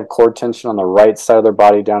that they have cord tension on the right side of their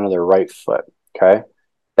body down to their right foot. Okay.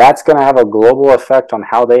 That's going to have a global effect on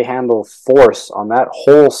how they handle force on that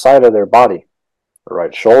whole side of their body. The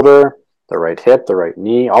right shoulder, the right hip, the right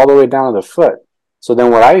knee, all the way down to the foot. So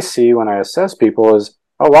then what I see when I assess people is,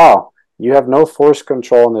 oh, wow, you have no force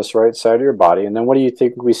control on this right side of your body. And then what do you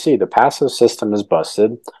think we see? The passive system is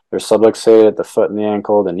busted. They're subluxated at the foot and the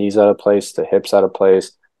ankle, the knee's out of place, the hip's out of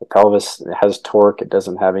place, the pelvis has torque, it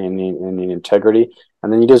doesn't have any integrity.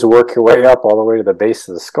 And then you just work your way up all the way to the base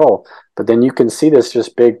of the skull. But then you can see this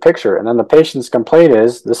just big picture. And then the patient's complaint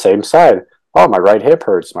is the same side. Oh, my right hip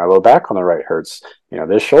hurts. My low back on the right hurts.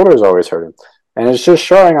 This shoulder is always hurting. And it's just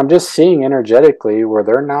showing, I'm just seeing energetically where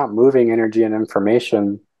they're not moving energy and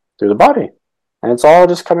information through the body. And it's all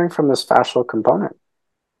just coming from this fascial component.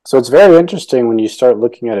 So it's very interesting when you start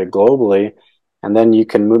looking at it globally, and then you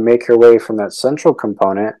can make your way from that central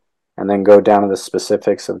component and then go down to the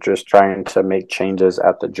specifics of just trying to make changes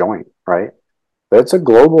at the joint, right? But it's a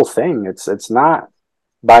global thing. It's not,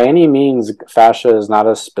 by any means, fascia is not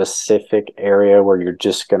a specific area where you're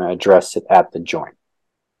just going to address it at the joint.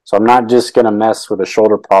 So I'm not just going to mess with a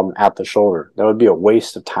shoulder problem at the shoulder. That would be a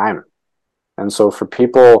waste of time. And so for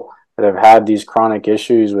people that have had these chronic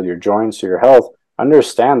issues with your joints or your health,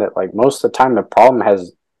 understand that, like, most of the time the problem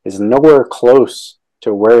is nowhere close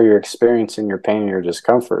to where you're experiencing your pain and your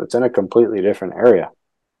discomfort. It's in a completely different area.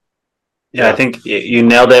 Yeah, I think you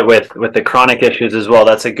nailed it with the chronic issues as well.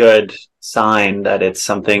 That's a good sign that it's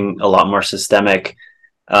something a lot more systemic.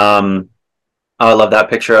 I love that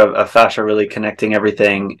picture of fascia really connecting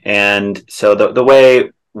everything. And so the way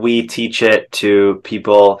we teach it to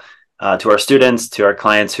people, to our students, to our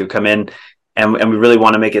clients who come in, and we really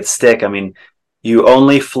want to make it stick. I mean, you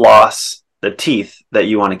only floss the teeth that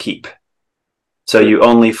you want to keep. So you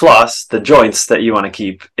only floss the joints that you want to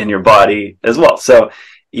keep in your body as well. So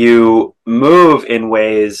you move in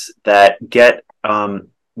ways that get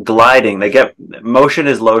gliding. They get motion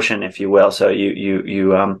is lotion, if you will. So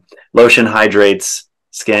you lotion hydrates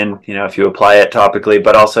skin, if you apply it topically,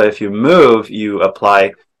 but also if you move, you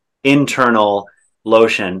apply internal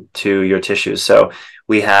lotion to your tissues. So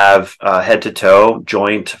we have head to toe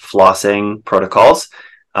joint flossing protocols.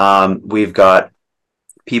 We've got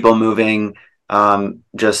people moving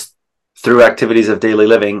just through activities of daily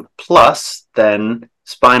living, plus then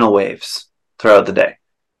spinal waves throughout the day,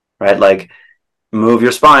 right? Like, move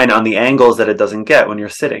your spine on the angles that it doesn't get when you're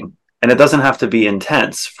sitting. And it doesn't have to be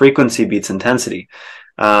intense. Frequency beats intensity.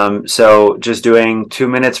 So just doing 2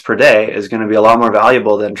 minutes per day is going to be a lot more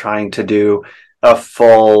valuable than trying to do a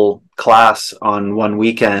full class on one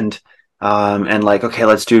weekend. And like, okay,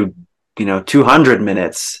 let's do 200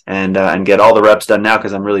 minutes and get all the reps done now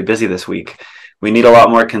because I'm really busy this week. We need a lot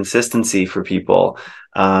more consistency for people.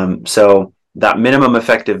 So that minimum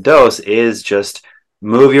effective dose is just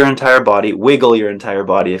move your entire body, wiggle your entire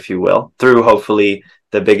body, if you will, through hopefully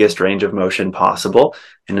the biggest range of motion possible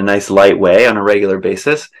in a nice light way on a regular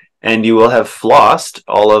basis. And you will have flossed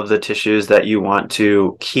all of the tissues that you want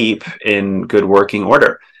to keep in good working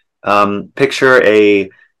order. Picture a,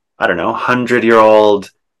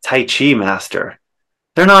 100-year-old Tai Chi master.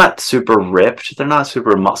 They're not super ripped. They're not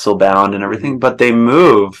super muscle bound and everything, but they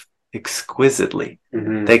move exquisitely.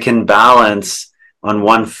 Mm-hmm. They can balance on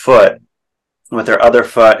one foot with their other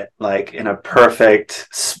foot, like in a perfect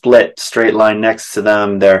split straight line next to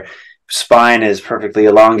them. Their spine is perfectly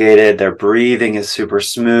elongated. Their breathing is super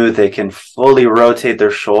smooth. They can fully rotate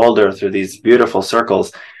their shoulder through these beautiful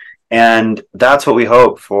circles. And that's what we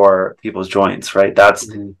hope for people's joints, right? That's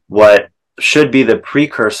what should be the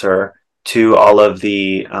precursor to all of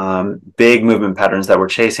the big movement patterns that we're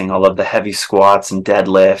chasing, all of the heavy squats and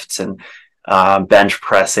deadlifts and bench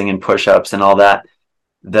pressing and push-ups and all that.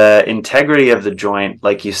 The integrity of the joint,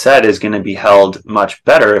 like you said, is going to be held much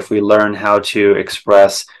better if we learn how to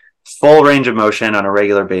express full range of motion on a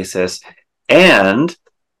regular basis and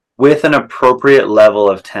with an appropriate level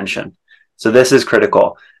of tension. So this is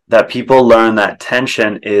critical, that people learn that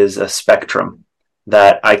tension is a spectrum,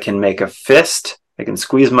 that I can make a fist, I can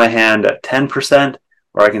squeeze my hand at 10%,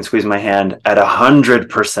 or I can squeeze my hand at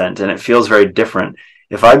 100%, and it feels very different.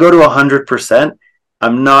 If I go to 100%,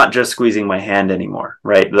 I'm not just squeezing my hand anymore,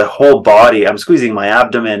 right? The whole body, I'm squeezing my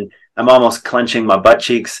abdomen, I'm almost clenching my butt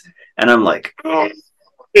cheeks, and I'm like, oh,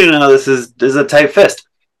 this is a tight fist.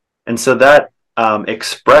 And so that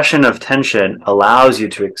expression of tension allows you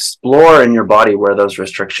to explore in your body where those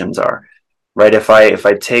restrictions are, right? If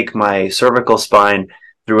I take my cervical spine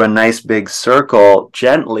through a nice big circle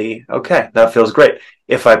gently, okay, that feels great.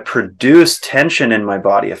 If I produce tension in my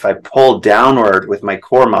body, if I pull downward with my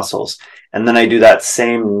core muscles, and then I do that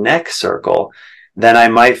same neck circle, then I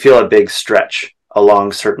might feel a big stretch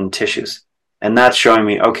along certain tissues. And that's showing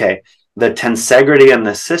me, okay, the tensegrity in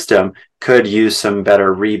the system could use some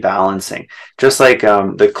better rebalancing. Just like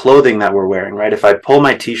the clothing that we're wearing, right? If I pull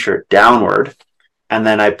my t-shirt downward and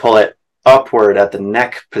then I pull it upward at the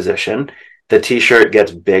neck position, the t-shirt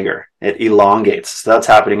gets bigger. It elongates. So that's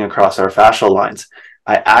happening across our fascial lines.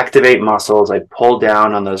 I activate muscles, I pull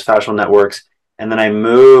down on those fascial networks, and then I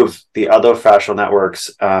move the other fascial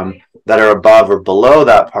networks that are above or below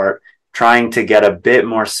that part, trying to get a bit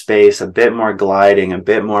more space, a bit more gliding, a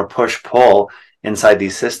bit more push-pull inside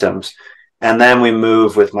these systems. And then we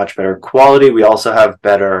move with much better quality. We also have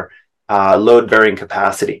better load-bearing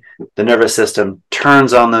capacity. The nervous system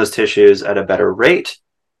turns on those tissues at a better rate.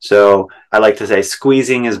 So I like to say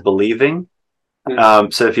squeezing is believing.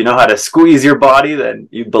 So if you know how to squeeze your body, then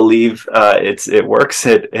you believe it works.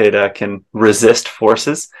 It can resist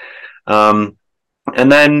forces. And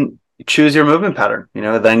then choose your movement pattern,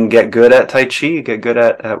 then get good at Tai Chi, get good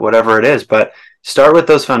at whatever it is, but start with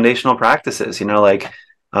those foundational practices,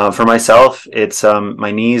 for myself, it's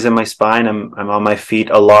my knees and my spine. I'm on my feet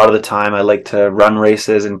a lot of the time. I like to run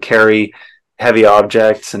races and carry heavy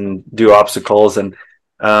objects and do obstacles. And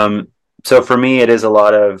so for me, it is a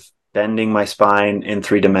lot of bending my spine in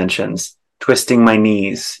 3 dimensions, twisting my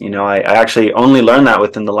knees. I actually only learned that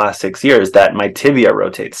within the last 6 years, that my tibia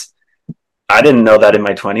rotates. I didn't know that in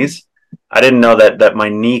my 20s. I didn't know that my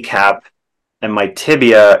kneecap and my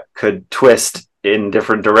tibia could twist in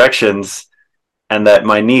different directions, and that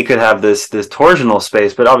my knee could have this torsional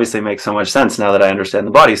space, but obviously makes so much sense now that I understand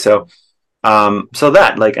the body. So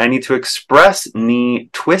that I need to express knee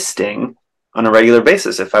twisting on a regular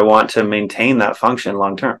basis if I want to maintain that function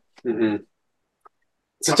long term. Mm-hmm.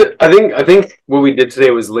 I think what we did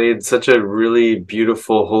today was laid such a really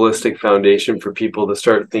beautiful holistic foundation for people to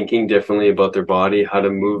start thinking differently about their body, how to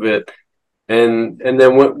move it, and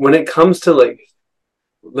then when it comes to like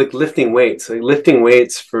lifting weights, lifting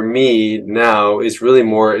weights for me now is really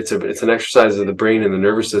more, it's an exercise of the brain and the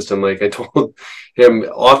nervous system. Like I told him,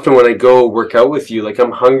 often when I go work out with you,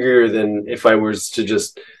 I'm hungrier than if I was to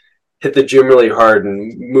just hit the gym really hard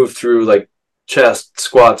and move through chest,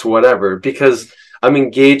 squats, whatever, because I'm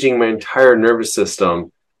engaging my entire nervous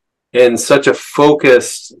system in such a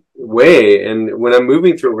focused way. And when I'm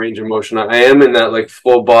moving through a range of motion, I am in that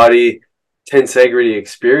full body tensegrity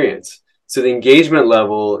experience. So the engagement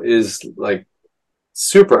level is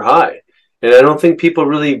super high. And I don't think people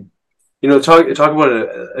really, talk about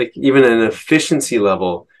it, even an efficiency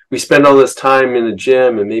level. We spend all this time in the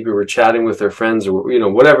gym and maybe we're chatting with our friends or,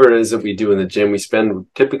 whatever it is that we do in the gym. We spend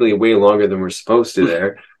typically way longer than we're supposed to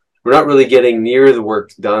there. We're not really getting near the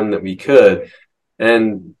work done that we could.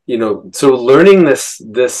 And, so learning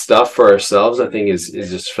this stuff for ourselves, I think is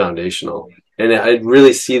just foundational. And I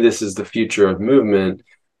really see this as the future of movement.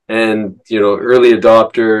 And, early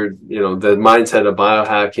adopter, the mindset of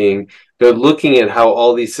biohacking, they're looking at how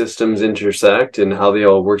all these systems intersect and how they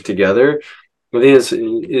all work together. I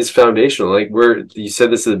think is foundational. You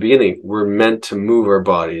said this at the beginning, we're meant to move our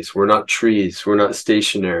bodies. We're not trees. We're not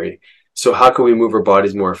stationary. So how can we move our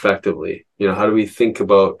bodies more effectively? How do we think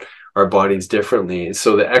about our bodies differently?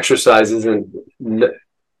 So the exercise isn't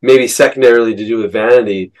maybe secondarily to do with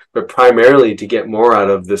vanity, but primarily to get more out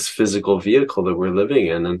of this physical vehicle that we're living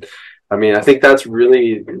in. And I think that's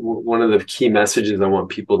really one of the key messages I want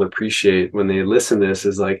people to appreciate when they listen to this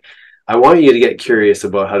is I want you to get curious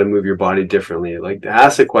about how to move your body differently. Like,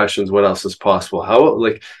 ask the questions, what else is possible? How,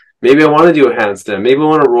 like, maybe I want to do a handstand. Maybe I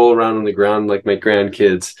want to roll around on the ground like my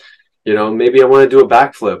grandkids. You know, maybe I want to do a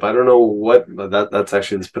backflip. I don't know what that's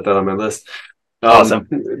actually, let's put that on my list. Awesome.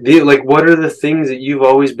 Like, what are the things that you've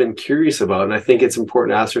always been curious about? And I think it's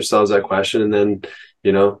important to ask ourselves that question. And then,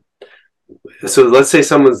 you know, so let's say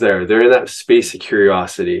someone's there, they're in that space of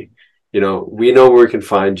curiosity. You know, we know where we can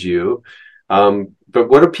find you. But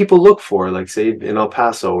what do people look for? Like, say in El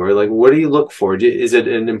Paso, or like, what do you look for? Is it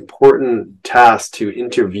an important task to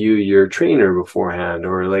interview your trainer beforehand,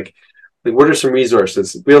 or like what are some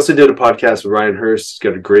resources? We also did a podcast with Ryan Hurst. He's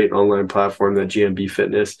got a great online platform, that GMB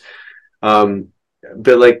Fitness.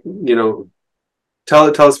 But like, you know,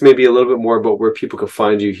 tell us maybe a little bit more about where people can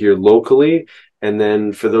find you here locally. And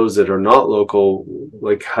then for those that are not local,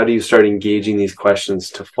 like, how do you start engaging these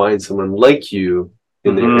questions to find someone like you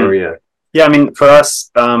in the area? Yeah, I mean, for us,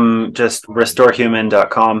 just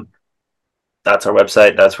restorehuman.com. That's our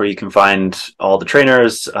website. That's where you can find all the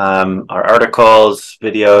trainers, our articles,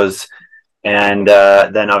 videos. And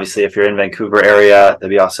then obviously, if you're in Vancouver area, that'd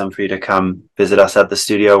be awesome for you to come visit us at the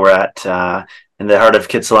studio. We're at in the heart of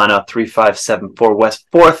Kitsilano, 3574 West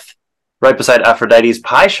 4th, right beside Aphrodite's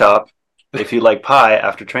Pie Shop. If you like pie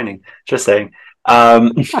after training, just saying.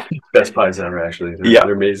 Best pies ever, actually.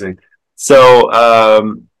 They're amazing. So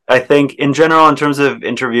I think in general, in terms of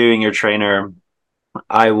interviewing your trainer,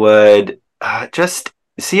 I would just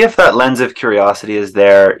see if that lens of curiosity is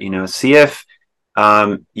there. You know, see if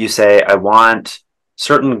you say, I want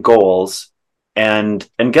certain goals, and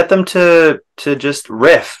get them to just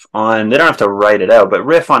riff on, they don't have to write it out, but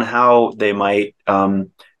riff on how they might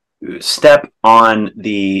step on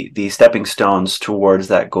the stepping stones towards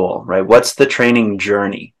that goal, right? What's the training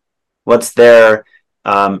journey? What's their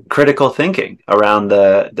critical thinking around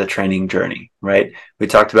the training journey, right? We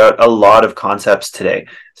talked about a lot of concepts today: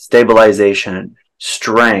 stabilization,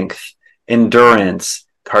 strength, endurance,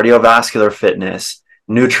 cardiovascular fitness,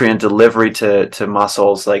 nutrient delivery to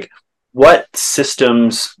muscles. Like, what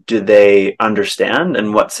systems do they understand,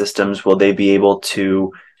 and what systems will they be able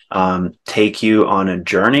to take you on a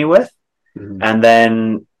journey with? And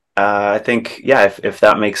then I think, if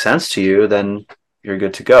that makes sense to you, then you're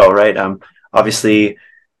good to go, right? Obviously,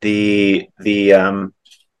 the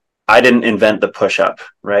I didn't invent the push-up,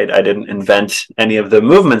 right? I didn't invent any of the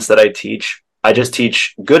movements that I teach. I just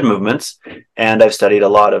teach good movements, and I've studied a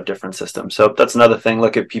lot of different systems. So that's another thing.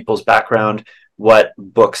 Look at people's background, what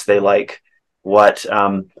books they like, what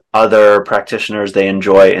other practitioners they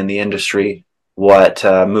enjoy in the industry, what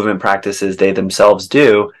movement practices they themselves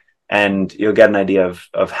do, and you'll get an idea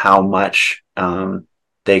of how much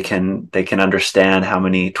they can understand, how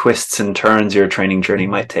many twists and turns your training journey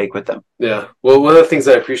might take with them. Yeah. Well, one of the things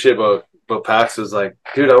I appreciate about Pax was like,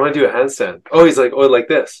 dude, I want to do a handstand. Oh, he's like, oh, like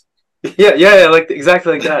this. Yeah, like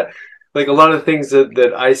exactly like that. Like a lot of things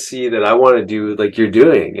that I see that I want to do, like you're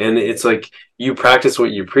doing, and it's like you practice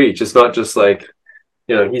what you preach. It's not just like,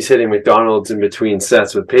 you know, he's hitting McDonald's in between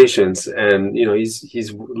sets with patients, and you know,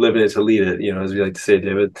 he's living it to lead it. You know, as we like to say,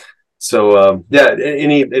 David. So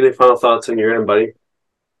any final thoughts on your end, buddy?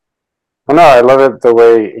 Well, no, I love it the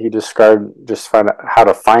way he described how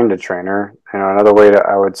to find a trainer. You know, another way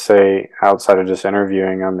I would say, outside of just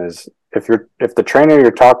interviewing them, is if the trainer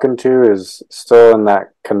you're talking to is still in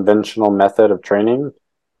that conventional method of training,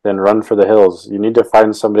 then run for the hills. You need to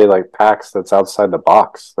find somebody like Pax that's outside the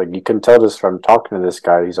box. Like, you can tell just from talking to this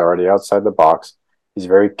guy, he's already outside the box. He's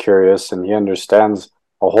very curious, and he understands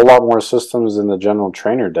a whole lot more systems than the general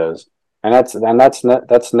trainer does. And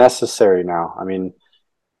that's necessary now. I mean,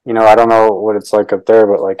 you know, I don't know what it's like up there,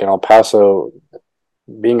 but like in El Paso,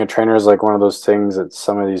 being a trainer is like one of those things that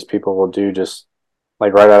some of these people will do just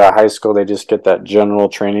like right out of high school. They just get that general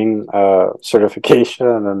training certification,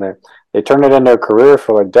 and then they turn it into a career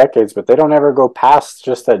for like decades, but they don't ever go past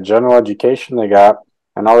just that general education they got,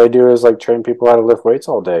 and all they do is like train people how to lift weights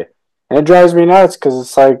all day. And it drives me nuts because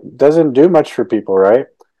it's like, doesn't do much for people, right?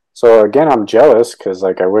 So again, I'm jealous because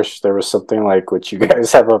like I wish there was something like what you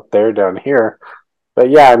guys have up there down here. But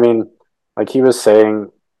yeah, I mean, like he was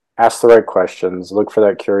saying, ask the right questions, look for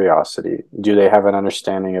that curiosity. Do they have an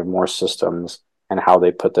understanding of more systems and how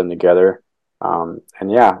they put them together? And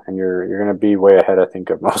you're going to be way ahead, I think,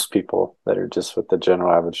 of most people that are just with the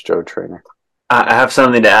general average Joe trainer. I have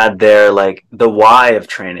something to add there. Like, the why of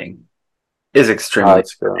training is extremely,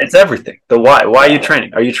 it's everything. The why are you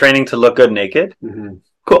training? Are you training to look good naked? Mm-hmm.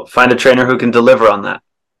 Cool. Find a trainer who can deliver on that,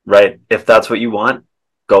 right? If that's what you want,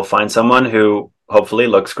 go find someone who hopefully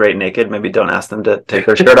looks great naked. Maybe don't ask them to take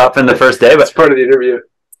their shirt off in the first day, but it's part of the interview.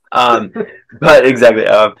 But exactly.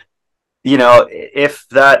 if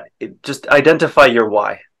that, just identify your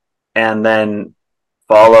why and then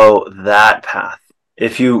follow that path.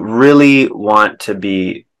 If you really want to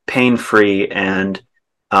be pain-free and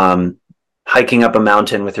hiking up a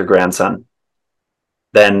mountain with your grandson,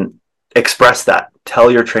 then express that.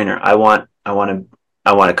 Tell your trainer, I want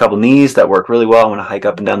a couple knees that work really well. I want to hike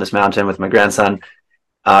up and down this mountain with my grandson,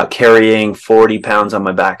 carrying 40 pounds on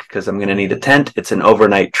my back because I'm going to need a tent. It's an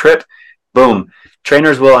overnight trip. Boom.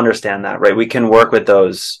 Trainers will understand that, right? We can work with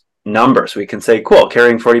those numbers. We can say, cool,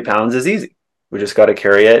 carrying 40 pounds is easy. We just got to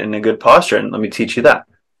carry it in a good posture. And let me teach you that.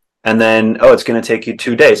 And then, it's going to take you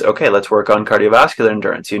 2 days. Okay, let's work on cardiovascular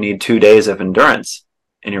endurance. You need 2 days of endurance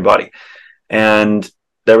in your body. And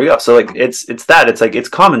there we go. So like, it's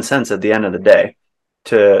common sense at the end of the day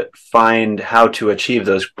to find how to achieve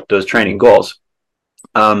those training goals.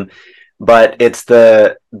 But it's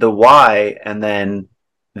the why, and then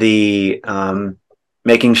the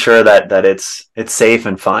making sure that it's safe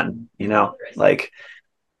and fun, like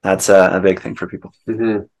that's a big thing for people.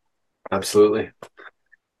 Mm-hmm. Absolutely.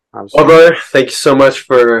 Well, brother, thank you so much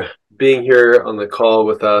for being here on the call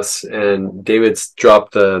with us. And David's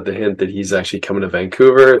dropped the hint that he's actually coming to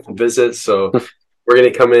Vancouver to visit. So we're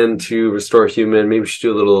going to come in to Restore Human. Maybe we should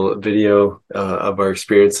do a little video of our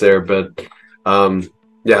experience there. But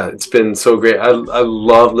yeah, it's been so great. I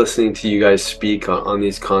love listening to you guys speak on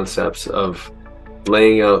these concepts of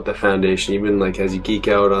laying out the foundation, even like as you geek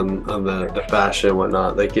out on the fascia and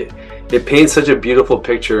whatnot. Like it paints such a beautiful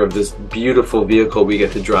picture of this beautiful vehicle we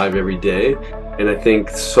get to drive every day. And I think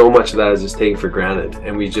so much of that is just taken for granted,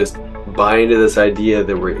 and we just buy into this idea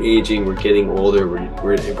that we're aging, we're getting older,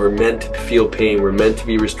 we're meant to feel pain, we're meant to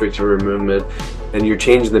be restricted from movement, and you're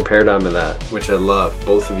changing the paradigm of that, which I love.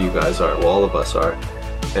 Both of you guys are, well, all of us are.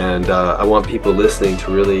 And I want people listening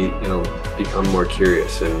to really, become more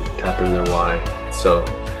curious and tap into their why. So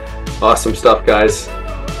awesome stuff, guys.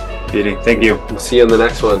 Beauty. Thank you. We'll see you on the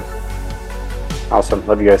next one. Awesome.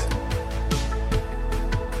 Love you guys.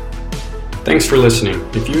 Thanks for listening.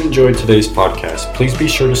 If you enjoyed today's podcast, please be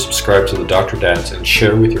sure to subscribe to the Dr. Dads and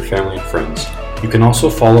share with your family and friends. You can also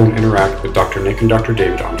follow and interact with Dr. Nick and Dr.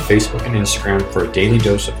 David on Facebook and Instagram for a daily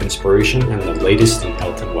dose of inspiration and the latest in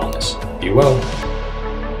health and wellness. Be well.